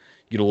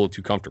get a little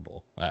too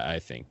comfortable, I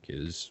think,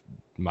 is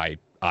my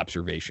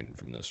observation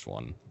from this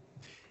one.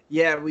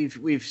 Yeah,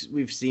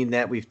 we've seen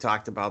that. We've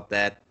talked about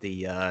that.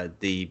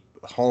 The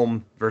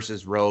home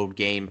versus road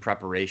game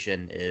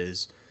preparation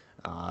is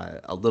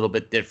a little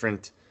bit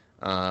different,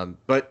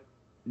 but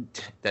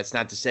that's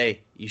not to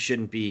say you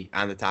shouldn't be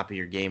on the top of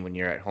your game when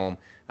you're at home.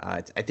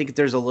 I think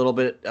there's a little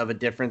bit of a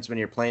difference when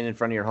you're playing in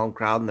front of your home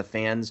crowd and the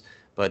fans,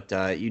 but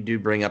you do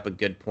bring up a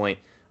good point.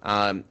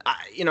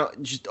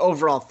 Just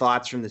overall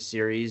thoughts from the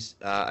series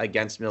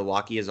against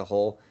Milwaukee as a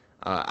whole.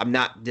 I'm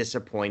not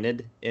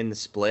disappointed in the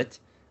split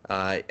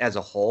as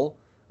a whole.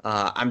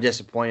 I'm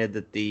disappointed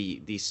that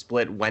the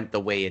split went the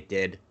way it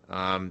did,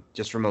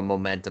 just from a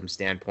momentum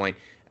standpoint.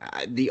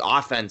 The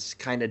offense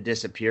kind of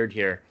disappeared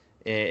here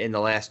in the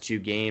last 2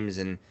 games,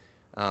 and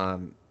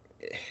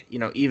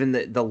even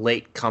the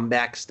late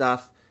comeback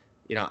stuff.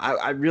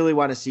 I really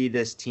want to see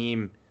this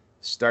team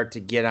start to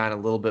get on a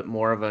little bit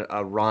more of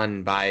a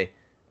run by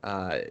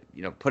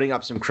putting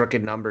up some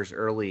crooked numbers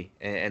early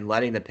and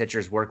letting the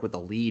pitchers work with a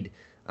lead.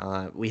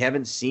 We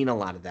haven't seen a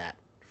lot of that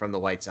from the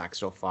White Sox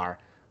so far.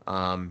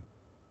 I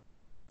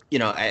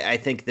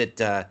think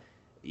that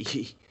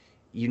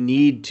you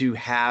need to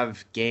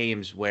have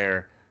games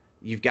where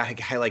you've got a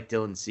guy like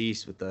Dylan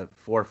Cease with a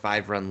 4 or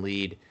 5 run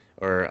lead,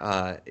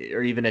 or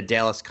even a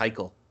Dallas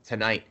Keuchel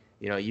tonight.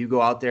 You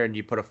go out there and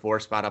you put a 4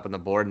 spot up on the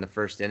board in the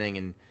first inning,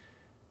 and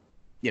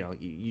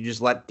you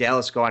just let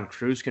Dallas go on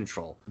cruise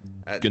control.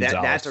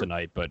 Gonzalez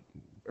tonight, but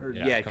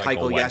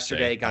Keuchel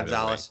yesterday,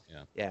 Gonzalez.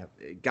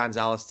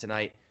 Gonzalez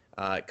tonight,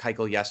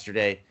 Keuchel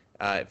yesterday.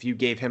 If you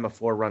gave him a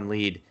 4-run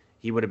lead,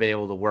 he would have been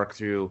able to work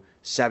through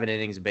 7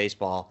 innings of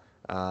baseball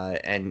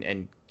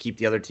and keep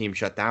the other team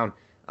shut down.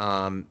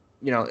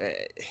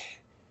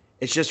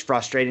 It's just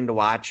frustrating to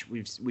watch.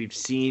 We've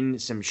seen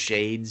some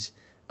shades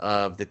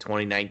of the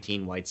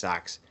 2019 White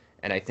Sox,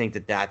 and I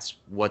think that's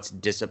what's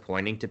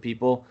disappointing to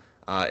people.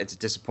 It's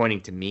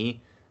disappointing to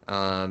me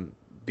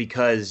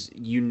because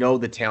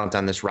the talent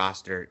on this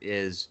roster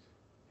is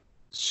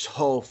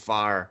so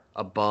far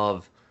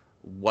above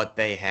what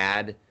they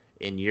had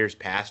in years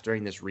past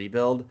during this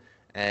rebuild.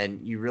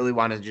 And you really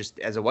want to just,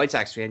 as a White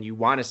Sox fan, you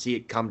want to see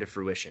it come to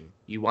fruition.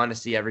 You want to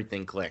see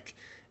everything click.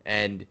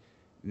 And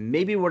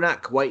maybe we're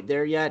not quite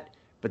there yet,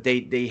 but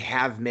they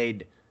have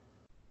made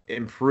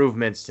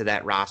improvements to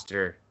that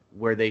roster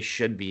where they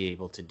should be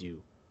able to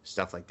do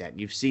stuff like that.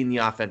 You've seen the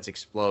offense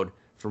explode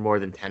for more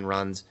than 10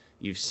 runs.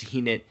 You've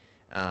seen it,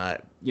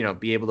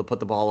 be able to put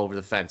the ball over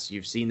the fence.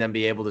 You've seen them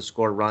be able to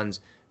score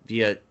runs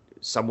via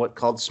somewhat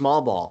called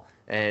small ball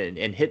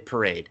and hit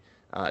parade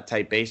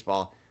type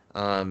baseball.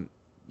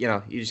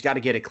 You just got to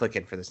get it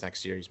clicking for this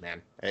next series,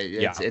 man.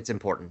 It's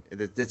important.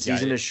 The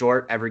season is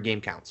short. Every game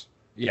counts.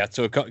 Yeah,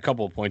 so a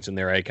couple of points in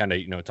there. I kind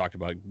of, talked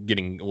about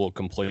getting a little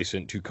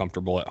complacent, too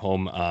comfortable at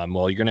home.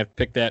 Well, you're going to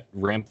have to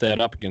ramp that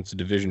up against a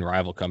division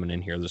rival coming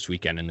in here this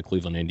weekend in the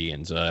Cleveland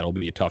Indians. It'll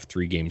be a tough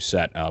 3-game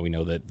set. We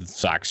know that the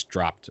Sox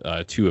dropped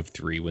 2 of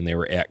 3 when they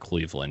were at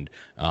Cleveland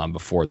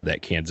before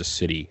that Kansas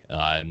City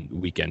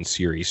weekend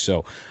series.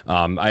 So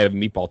I have a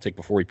meatball take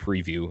before we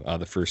preview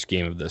the first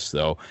game of this,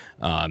 though.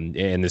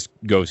 And this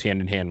goes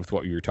hand in hand with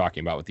what you were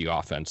talking about with the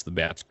offense. The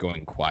bats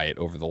going quiet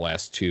over the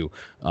last 2.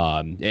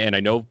 And I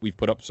know we've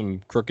put up some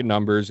crooked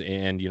numbers,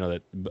 and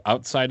that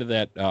outside of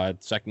that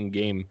second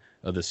game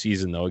of the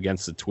season, though,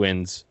 against the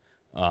Twins,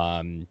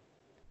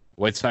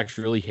 White Sox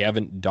really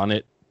haven't done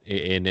it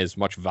in as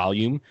much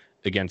volume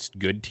against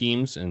good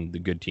teams, and the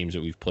good teams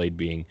that we've played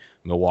being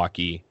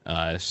Milwaukee,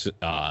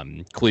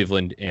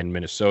 Cleveland, and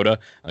Minnesota.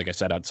 Like I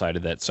said, outside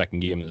of that second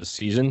game of the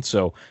season.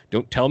 So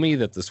don't tell me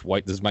that this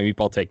is my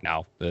meatball take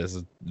now. This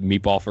is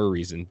meatball for a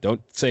reason.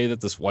 Don't say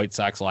that this White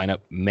Sox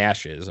lineup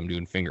mashes, I'm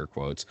doing finger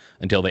quotes,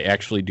 until they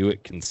actually do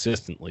it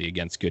consistently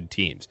against good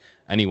teams.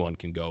 Anyone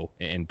can go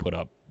and put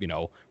up,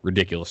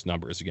 ridiculous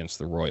numbers against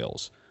the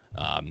Royals.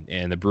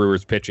 And the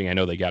Brewers pitching, I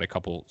know they got a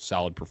couple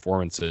solid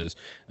performances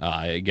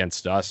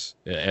against us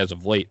as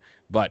of late,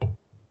 but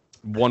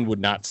one would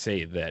not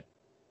say that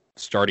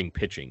starting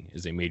pitching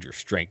is a major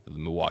strength of the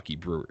Milwaukee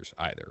Brewers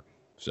either.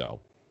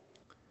 So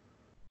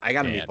I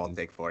got a meatball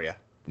take for you.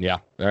 Yeah.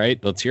 All right.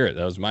 Let's hear it.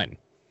 That was mine.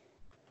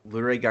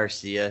 Leury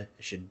Garcia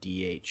should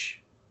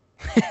DH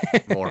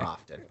more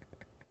often.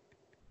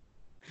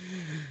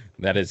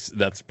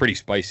 That's pretty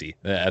spicy.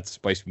 That's a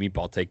spicy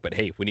meatball take. But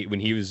hey, when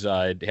he was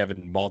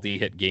having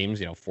multi-hit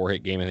games,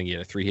 4-hit game, I think he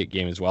had a 3-hit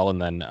game as well,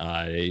 and then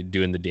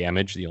doing the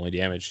only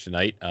damage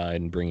tonight,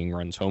 and bringing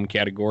runs home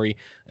category.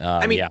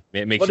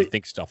 It makes you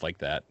think stuff like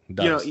that. It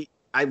does.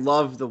 I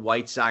love the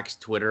White Sox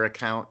Twitter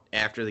account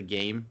after the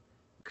game,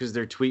 because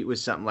their tweet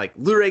was something like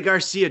Leury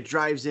Garcia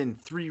drives in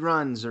 3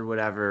 runs or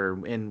whatever,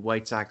 and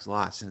White Sox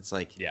lost, and it's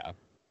like,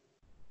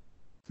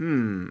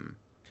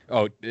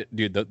 Oh,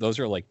 dude, those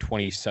are like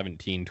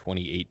 2017,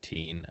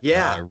 2018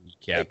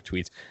 recap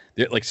tweets.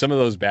 Like some of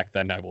those back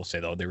then, I will say,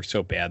 though, they were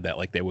so bad that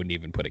like they wouldn't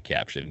even put a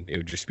caption. It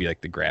would just be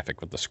like the graphic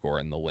with the score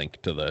and the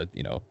link to the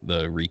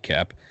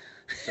recap.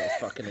 So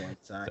fucking White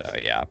Sox. So,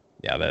 yeah,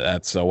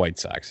 that's the White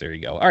Sox. There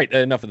you go. All right,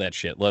 enough of that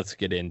shit. Let's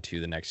get into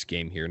the next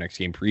game here. Next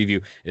game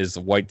preview is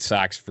the White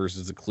Sox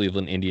versus the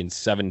Cleveland Indians,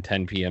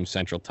 7:10 p.m.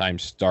 Central Time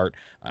start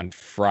on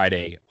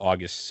Friday,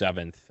 August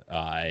 7th.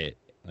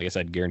 Like I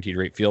said, guaranteed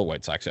rate field,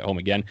 White Sox at home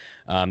again.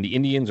 The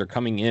Indians are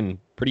coming in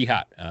pretty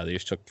hot. They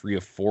just took 3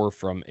 of 4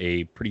 from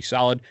a pretty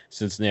solid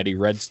Cincinnati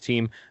Reds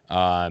team,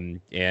 and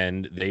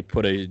they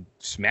put a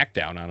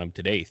smackdown on them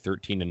today,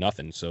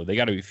 13-0. So they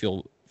got to be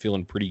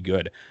feeling pretty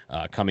good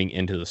coming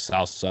into the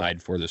South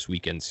Side for this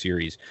weekend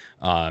series.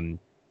 Do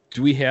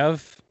we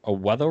have a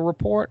weather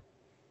report?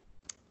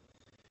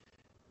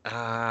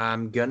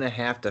 I'm gonna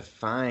have to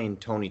find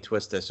Tony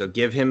Twista. So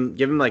give him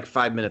like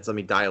 5 minutes. Let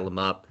me dial him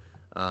up.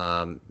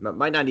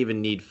 Might not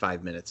even need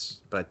 5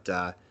 minutes, but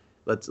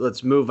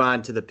let's move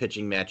on to the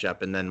pitching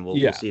matchup, and then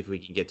we'll see if we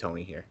can get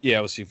Tony here. Yeah,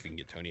 we'll see if we can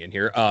get Tony in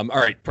here. All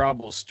right,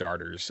 probable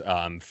starters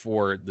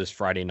for this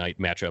Friday night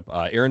matchup.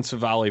 Aaron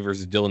Civale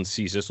versus Dylan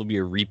Cease. This will be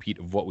a repeat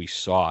of what we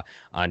saw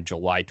on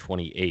July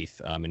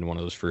 28th in one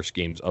of those first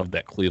games of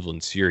that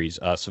Cleveland series.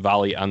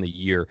 Civale on the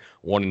year,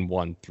 1-1,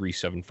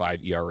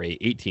 3.75 ERA,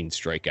 18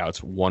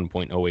 strikeouts,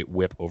 1.08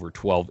 WHIP over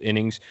 12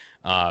 innings.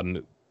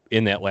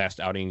 In that last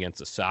outing against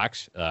the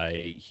Sox,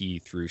 he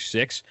threw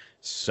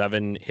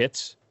 7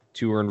 hits,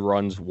 2 earned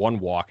runs, 1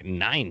 walk,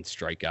 9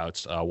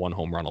 strikeouts, 1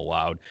 home run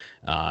allowed.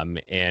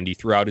 And he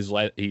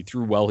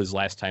threw well his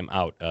last time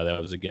out.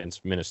 That was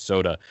against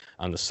Minnesota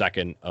on the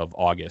 2nd of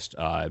August,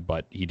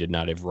 but he did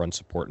not have run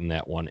support in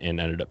that one and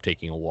ended up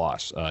taking a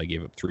loss.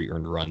 Gave up 3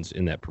 earned runs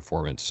in that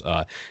performance.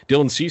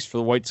 Dylan Cease for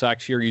the White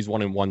Sox here. He's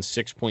 1-1,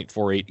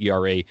 6.48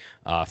 ERA,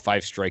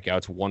 5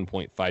 strikeouts,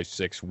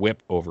 1.56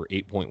 WHIP over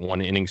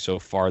 8.1 innings so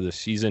far this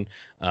season.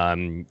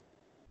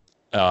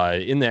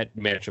 In that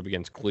matchup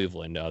against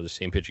Cleveland, the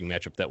same pitching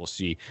matchup that we'll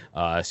see,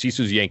 Cease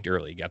was yanked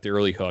early. Got the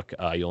early hook.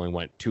 He only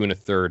went 2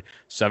 1/3,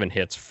 7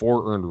 hits,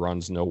 4 earned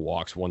runs, no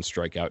walks, 1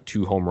 strikeout,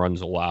 2 home runs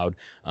allowed.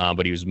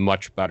 But he was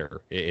much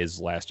better his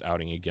last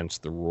outing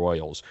against the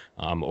Royals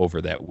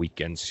over that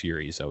weekend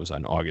series. That was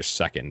on August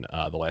 2nd,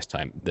 the last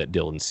time that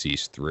Dylan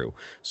Cease threw.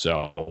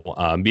 So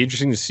be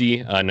interesting to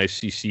see. Nice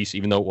to see Cease,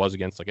 even though it was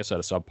against, like I said,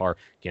 a subpar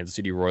Kansas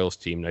City Royals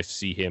team. Nice to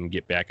see him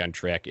get back on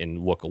track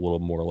and look a little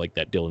more like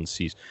that Dylan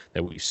Cease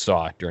that we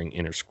saw during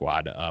inter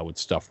squad, with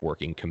stuff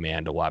working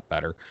command a lot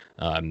better,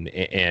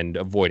 and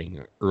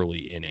avoiding early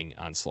inning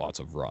onslaughts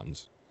of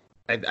runs.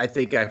 I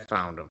think I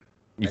found him.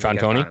 You found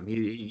Tony? Found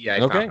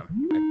I found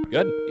him.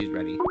 Good. He's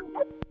ready.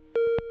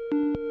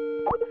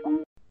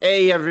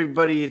 Hey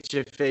everybody, it's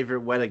your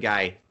favorite weather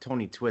guy,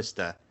 Tony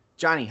Twista.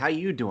 Johnny, how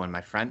you doing,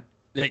 my friend?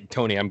 Hey,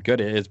 Tony, I'm good.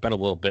 It's been a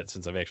little bit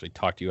since I've actually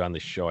talked to you on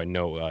this show. I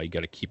know you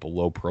got to keep a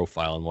low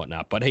profile and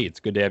whatnot, but hey,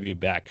 it's good to have you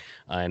back.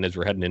 And as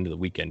we're heading into the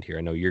weekend here,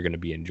 I know you're going to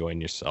be enjoying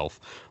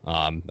yourself.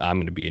 I'm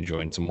going to be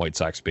enjoying some White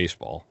Sox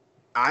baseball.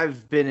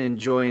 I've been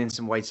enjoying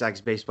some White Sox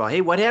baseball.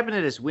 Hey, what happened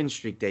to this win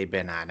streak they've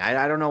been on?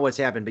 I don't know what's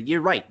happened, but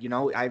you're right. You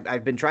know,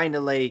 I've been trying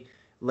to lay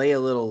a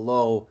little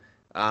low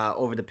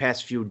over the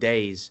past few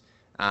days.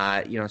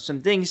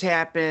 Some things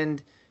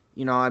happened.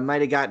 I might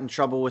have gotten in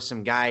trouble with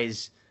some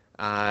guys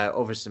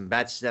over some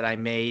bets that I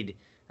made.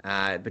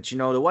 But,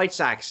 the White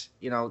Sox,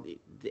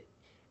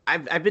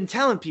 I've been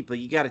telling people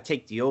you got to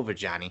take the over,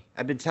 Johnny.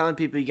 I've been telling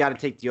people you got to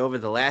take the over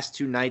the last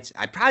 2 nights.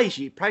 I probably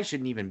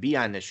shouldn't even be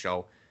on this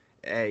show.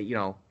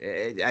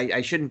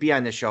 I shouldn't be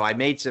on this show. I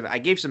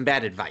gave some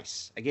bad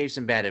advice.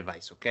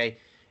 Okay?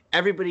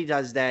 Everybody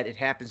does that. It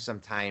happens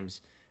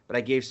sometimes. But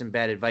I gave some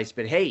bad advice.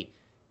 But hey,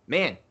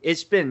 man,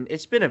 it's been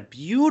a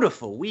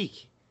beautiful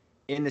week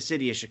in the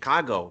city of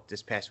Chicago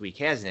this past week,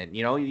 hasn't it?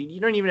 You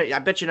don't even, I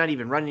bet you're not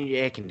even running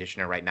your air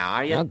conditioner right now,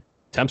 are you? Yeah,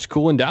 temp's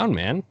cooling down,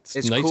 man.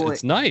 It's nice. Cooling,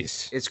 it's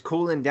nice. It's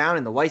cooling down,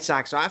 and the White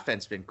Sox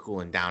offense been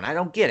cooling down. I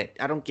don't get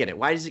it.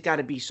 Why does it got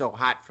to be so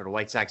hot for the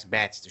White Sox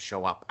bats to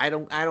show up? I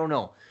don't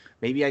know.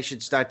 Maybe I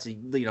should start to,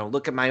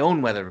 look at my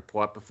own weather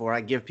report before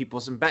I give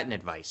people some betting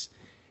advice.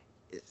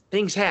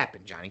 Things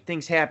happen, Johnny.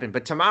 Things happen.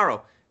 But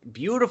tomorrow,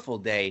 beautiful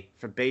day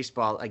for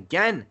baseball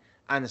again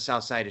on the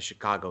south side of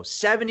Chicago.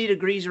 70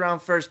 degrees around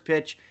first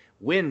pitch.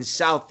 Winds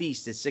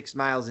southeast at 6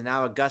 miles an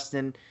hour,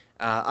 gusting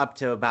up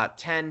to about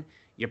 10.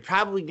 You're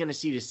probably going to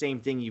see the same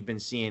thing you've been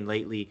seeing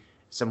lately.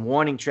 Some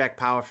warning track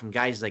power from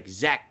guys like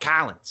Zach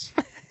Collins,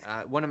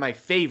 one of my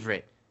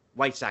favorite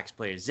White Sox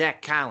players.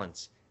 Zach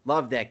Collins.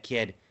 Love that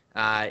kid.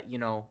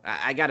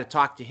 I got to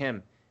talk to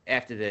him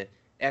after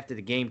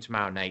the game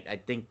tomorrow night. I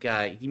think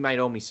he might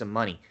owe me some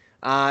money.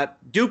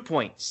 Dew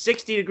point,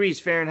 60 degrees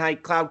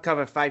Fahrenheit, cloud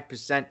cover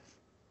 5%.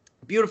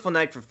 Beautiful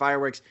night for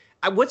fireworks.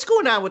 What's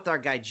going on with our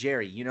guy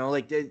Jerry?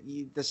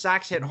 The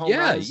Sox hit home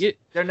runs.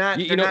 They're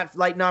not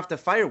lighting off the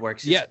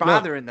fireworks. It's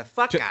bothering the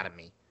fuck out of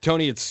me.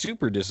 Tony, it's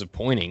super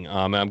disappointing.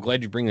 I'm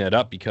glad you bring that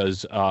up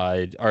because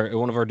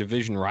one of our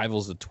division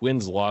rivals, the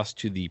Twins, lost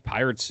to the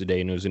Pirates today,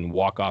 and it was in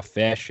walk-off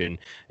fashion.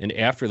 And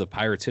after the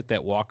Pirates hit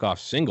that walk-off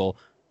single,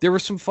 there were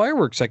some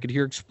fireworks I could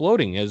hear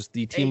exploding as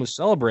the team was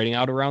celebrating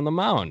out around the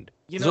mound.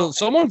 So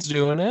someone's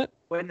doing it.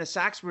 When the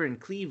Sox were in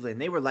Cleveland,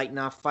 they were lighting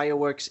off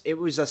fireworks. It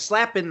was a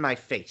slap in my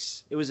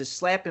face. It was a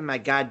slap in my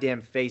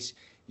goddamn face.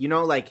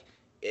 Like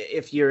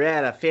if you're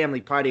at a family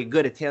party, a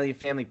good Italian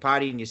family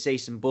party, and you say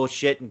some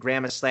bullshit and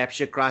grandma slaps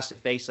you across the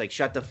face like,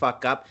 shut the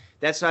fuck up.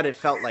 That's what it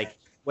felt like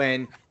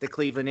when the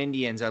Cleveland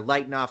Indians are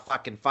lighting off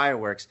fucking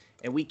fireworks.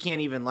 And we can't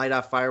even light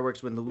off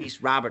fireworks when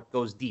Luis Robert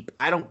goes deep.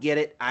 I don't get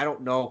it. I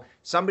don't know.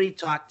 Somebody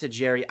talk to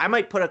Jerry. I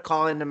might put a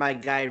call into my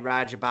guy,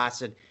 Roger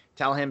Bassett.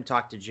 Tell him,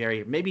 talk to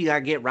Jerry. Maybe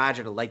I'll get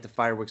Roger to light the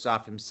fireworks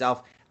off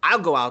himself. I'll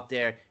go out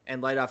there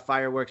and light off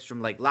fireworks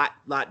from like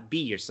lot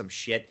B or some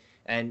shit.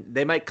 And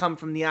they might come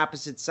from the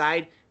opposite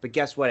side. But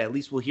guess what? At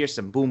least we'll hear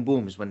some boom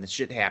booms when the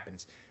shit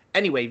happens.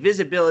 Anyway,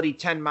 visibility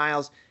 10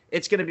 miles.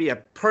 It's going to be a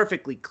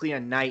perfectly clear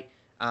night.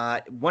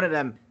 One of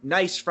them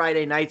nice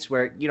Friday nights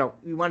where,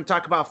 we want to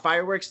talk about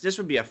fireworks. This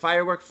would be a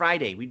firework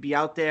Friday. We'd be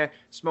out there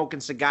smoking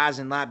cigars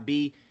in lot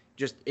B,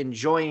 just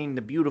enjoying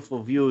the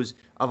beautiful views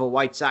of a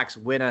White Sox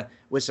winner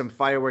with some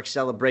fireworks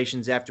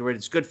celebrations afterward.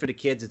 It's good for the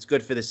kids. It's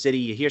good for the city.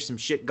 You hear some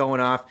shit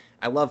going off.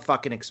 I love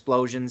fucking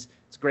explosions.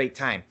 It's a great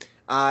time.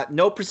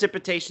 No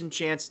precipitation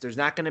chance. There's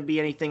not going to be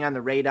anything on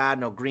the radar.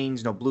 No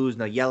greens, no blues,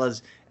 no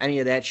yellows, any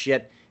of that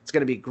shit. It's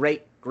going to be a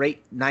great,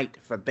 great night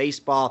for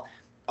baseball.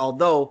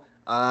 Although,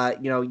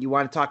 you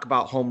want to talk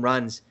about home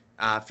runs.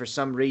 For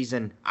some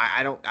reason,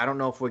 I don't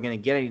know if we're going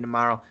to get any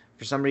tomorrow.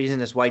 For some reason,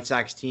 this White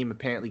Sox team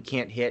apparently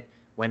can't hit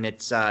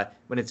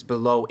when it's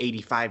below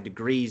 85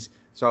 degrees.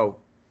 So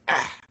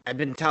I've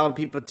been telling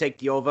people to take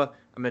the over.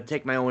 I'm going to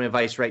take my own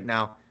advice right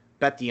now.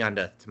 Bet the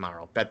under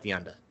tomorrow. Bet the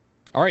under.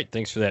 All right,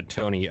 thanks for that,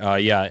 Tony.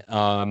 It's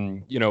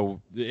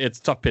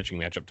a tough pitching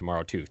matchup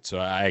tomorrow too, so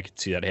I could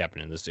see that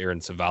happening. This Aaron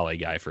Savale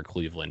guy for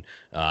Cleveland,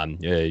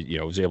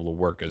 was able to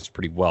work us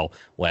pretty well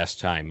last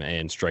time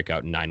and strike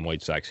out 9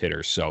 White Sox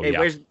hitters. So hey,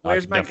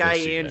 where's my guy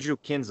Andrew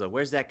Kinsler?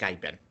 Where's that guy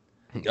been?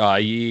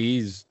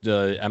 He's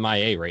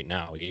MIA right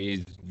now.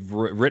 He's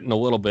written a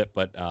little bit,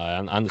 but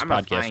on this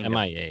podcast,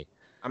 MIA.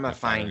 I'm gonna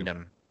find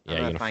him. Yeah,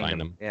 you're gonna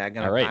find him. Yeah,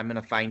 right. I'm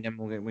gonna find him.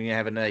 We're gonna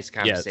have a nice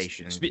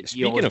conversation.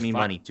 He owes me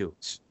money too.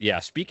 Yeah,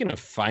 speaking of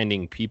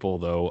finding people,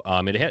 though,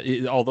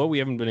 although we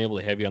haven't been able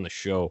to have you on the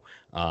show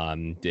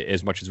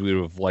as much as we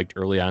would have liked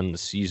early on in the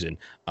season,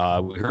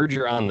 we heard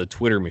you're on the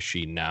Twitter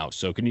machine now.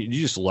 So can you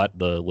just let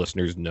the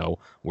listeners know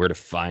where to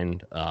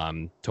find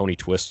Tony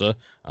Twista?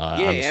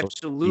 Yeah,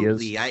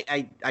 absolutely.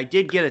 I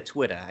did get a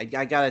Twitter. I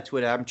got a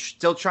Twitter. I'm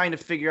still trying to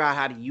figure out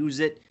how to use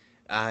it.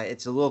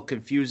 It's a little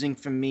confusing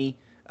for me.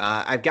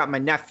 I've got my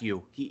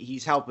nephew.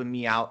 He's helping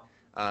me out.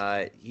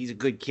 He's a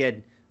good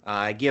kid.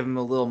 I give him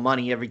a little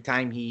money every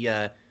time he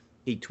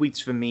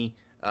tweets for me.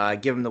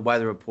 Give him the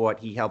weather report.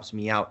 He helps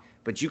me out.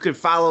 But you can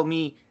follow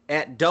me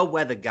at Da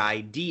Weather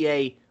Guy.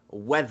 DA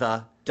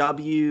Weather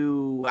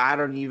W. I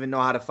don't even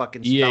know how to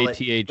fucking spell it.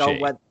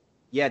 EATHA.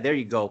 Yeah, there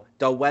you go.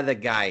 Da Weather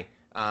Guy.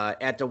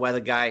 At Da Weather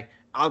Guy.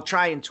 I'll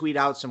try and tweet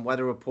out some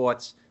weather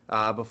reports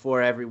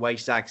before every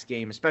White Sox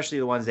game, especially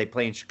the ones they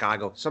play in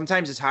Chicago.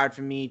 Sometimes it's hard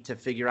for me to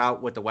figure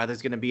out what the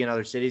weather's going to be in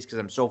other cities because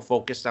I'm so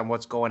focused on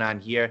what's going on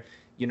here.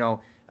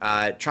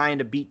 Trying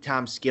to beat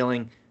Tom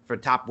Skilling for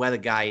top weather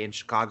guy in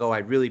Chicago.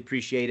 I'd really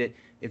appreciate it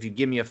if you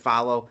give me a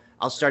follow.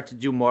 I'll start to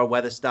do more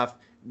weather stuff.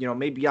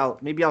 Maybe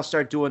I'll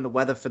start doing the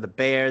weather for the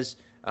Bears.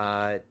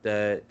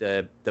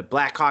 The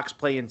Blackhawks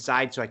play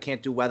inside, so I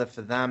can't do weather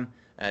for them.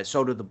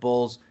 So do the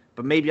Bulls.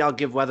 But maybe I'll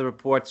give weather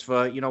reports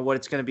for, what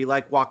it's going to be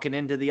like walking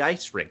into the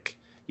ice rink.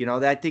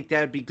 I think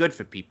that would be good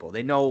for people.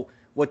 They know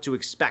what to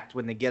expect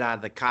when they get out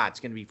of the car. It's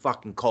going to be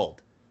fucking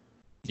cold.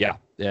 Yeah,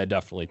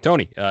 definitely.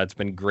 Tony, it's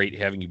been great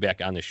having you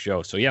back on the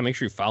show. So, make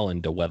sure you're following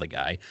The Weather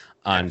Guy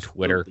on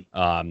Absolutely.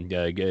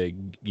 Twitter.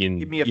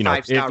 Give me a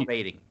 5-star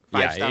rating.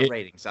 5-star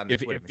ratings on the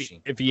Twitter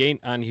machine. If he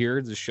ain't on here,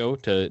 the show,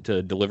 to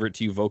deliver it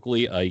to you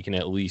vocally, you can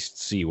at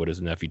least see what his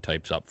nephew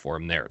types up for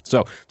him there.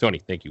 So, Tony,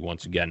 thank you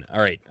once again.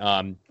 All right,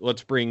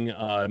 let's bring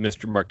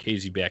Mr.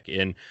 Marchese back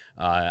in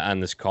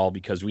on this call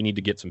because we need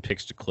to get some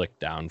picks to click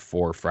down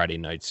for Friday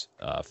night's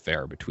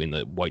affair between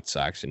the White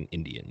Sox and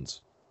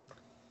Indians.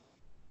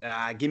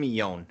 Give me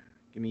Yoan.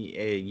 Give me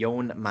a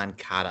Yoan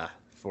Moncada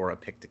for a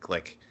pick to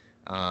click.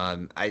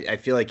 I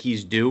feel like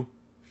he's due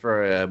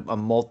for a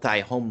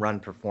multi-home run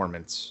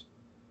performance.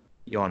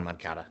 Yoan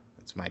Moncada.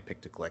 That's my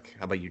pick to click.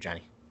 How about you,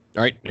 Johnny?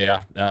 All right.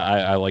 Yeah,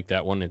 I like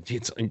that one. It's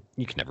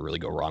you can never really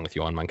go wrong with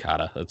Yoan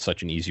Moncada. That's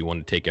such an easy one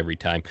to take every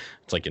time.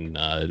 It's like in.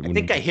 I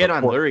think I hit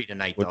on Lurie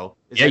tonight, though.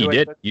 Yeah, you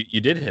did. You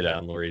did hit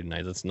on Lurie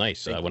tonight. That's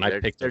nice. When I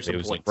picked it, it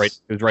was like right.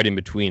 It was right in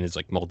between. It's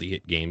like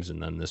multi-hit games,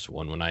 and then this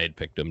one when I had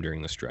picked him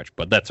during the stretch.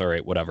 But that's all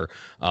right. Whatever.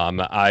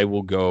 I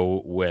will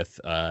go with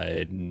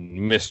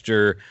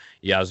Mr.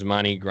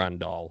 Yasmani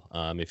Grandal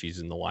if he's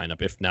in the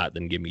lineup. If not,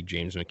 then give me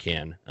James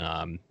McCann.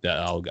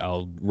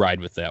 I'll ride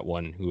with that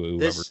one.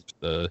 Whoever's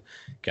the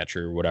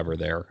catcher or whatever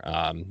there.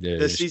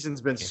 This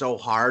season's been so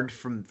hard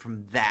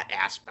from that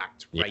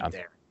aspect right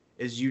there.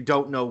 Is you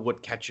don't know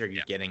what catcher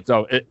you're getting.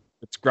 So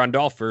it's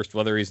Grandal first,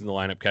 whether he's in the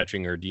lineup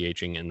catching or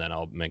DHing, and then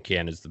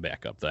McCann is the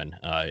backup then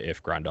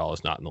if Grandal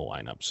is not in the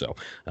lineup. So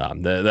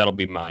that'll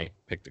be my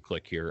pick to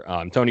click here.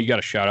 Tony, you got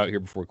a shout out here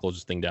before we close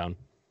this thing down?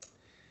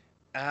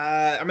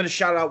 I'm going to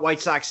shout out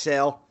White Sox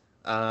Sale.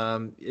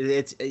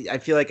 I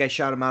feel like I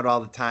shout him out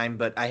all the time,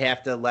 but I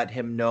have to let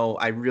him know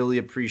I really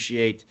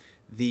appreciate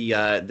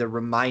the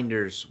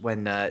reminders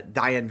when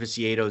Dayan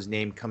Viciedo's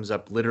name comes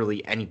up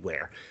literally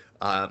anywhere.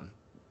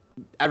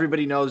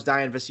 Everybody knows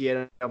Dayan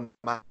Viciedo,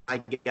 my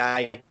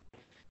guy.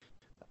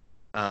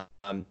 The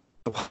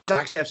White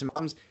Sox have some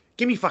problems.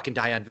 Give me fucking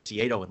Dayan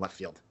Viciedo in left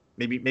field.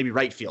 Maybe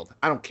right field.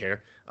 I don't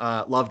care.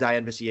 Love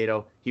Dayan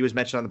Viciedo. He was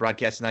mentioned on the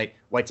broadcast tonight.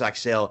 White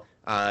Sox Sale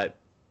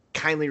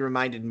kindly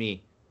reminded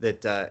me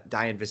that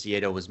Dayan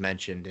Viciedo was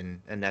mentioned,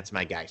 and that's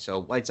my guy. So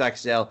White Sox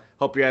Sale,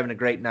 hope you're having a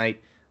great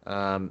night.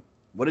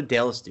 What did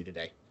Dallas do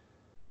today?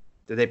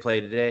 Did they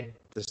play today?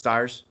 The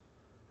Stars?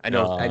 I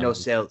know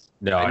Sales.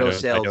 No, I know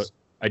Sales.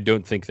 I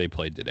don't think they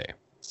played today.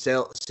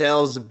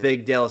 Sales a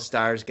big Dallas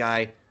Stars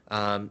guy.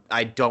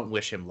 I don't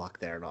wish him luck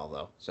there at all,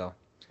 though. So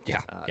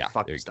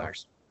fuck the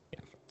Stars.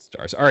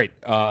 Stars. All right.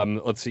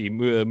 Let's see.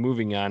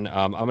 Moving on.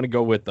 I'm going to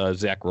go with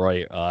Zach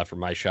Roy for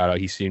my shout out.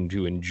 He seemed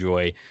to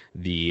enjoy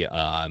the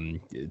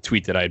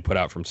tweet that I had put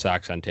out from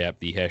Sox on Tap,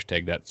 the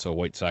hashtag That's So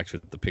White Sox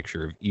with the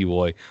picture of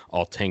Eloy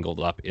all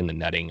tangled up in the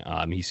netting.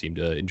 He seemed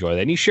to enjoy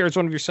that. And he shares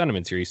one of your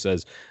sentiments here. He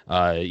says,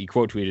 he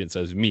quote tweeted and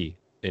says, "Me,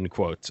 in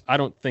quotes. I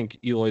don't think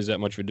Eloy's that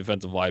much of a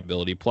defensive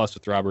liability. Plus,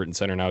 with Robert in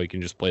center now, he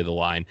can just play the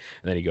line.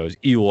 And then he goes,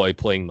 Eloy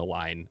playing the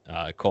line,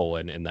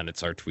 colon, and then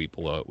it's our tweet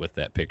below it with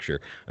that picture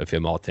of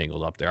him all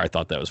tangled up there. I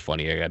thought that was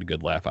funny. I got a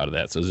good laugh out of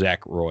that. So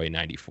Zach Roy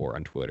 94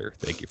 on Twitter.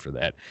 Thank you for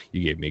that.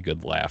 You gave me a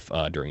good laugh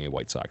during a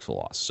White Sox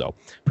loss. So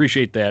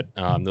appreciate that.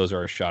 Those are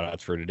our shout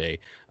outs for today.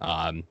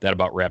 That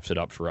about wraps it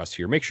up for us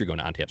here. Make sure you go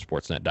to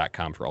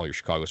ontapsportsnet.com for all your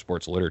Chicago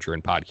sports literature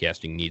and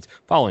podcasting needs.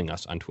 Following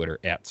us on Twitter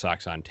at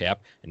SoxOnTap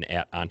and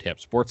at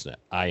OnTapSportsNet.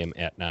 I am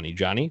at Nani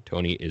Johnny.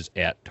 Tony is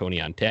at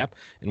Tony on Tap.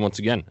 And once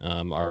again,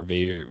 our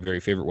very, very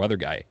favorite weather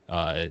guy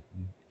at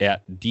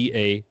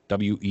DAWEATHA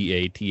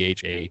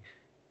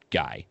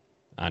guy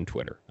on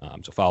Twitter.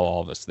 So follow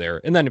all of us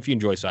there. And then if you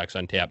enjoy Sox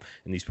on Tap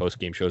and these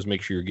post-game shows,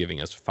 make sure you're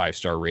giving us a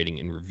 5-star rating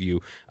and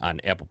review on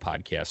Apple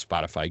Podcasts,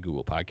 Spotify,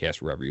 Google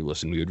Podcasts, wherever you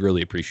listen. We would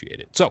really appreciate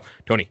it. So,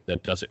 Tony,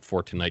 that does it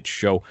for tonight's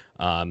show.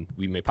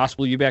 We may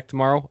possibly be back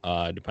tomorrow.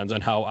 Depends on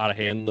how out of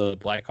hand the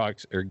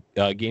Blackhawks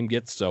game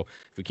gets. So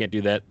if we can't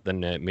do that,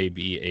 then it may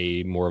be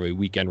a more of a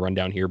weekend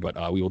rundown here. But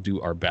we will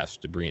do our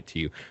best to bring it to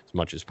you as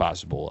much as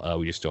possible.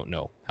 We just don't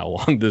know how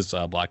long this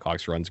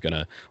Blackhawks run is going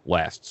to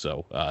last.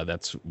 So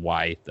that's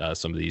why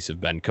some of these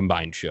have been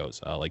combined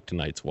shows like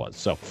tonight's was.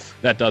 So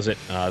that does it.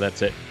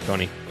 That's it.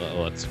 Tony,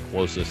 let's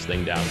close this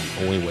thing down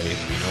the only way we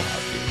know how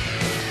to.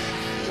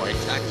 White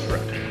Sox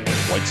forever.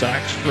 White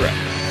Sox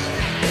forever.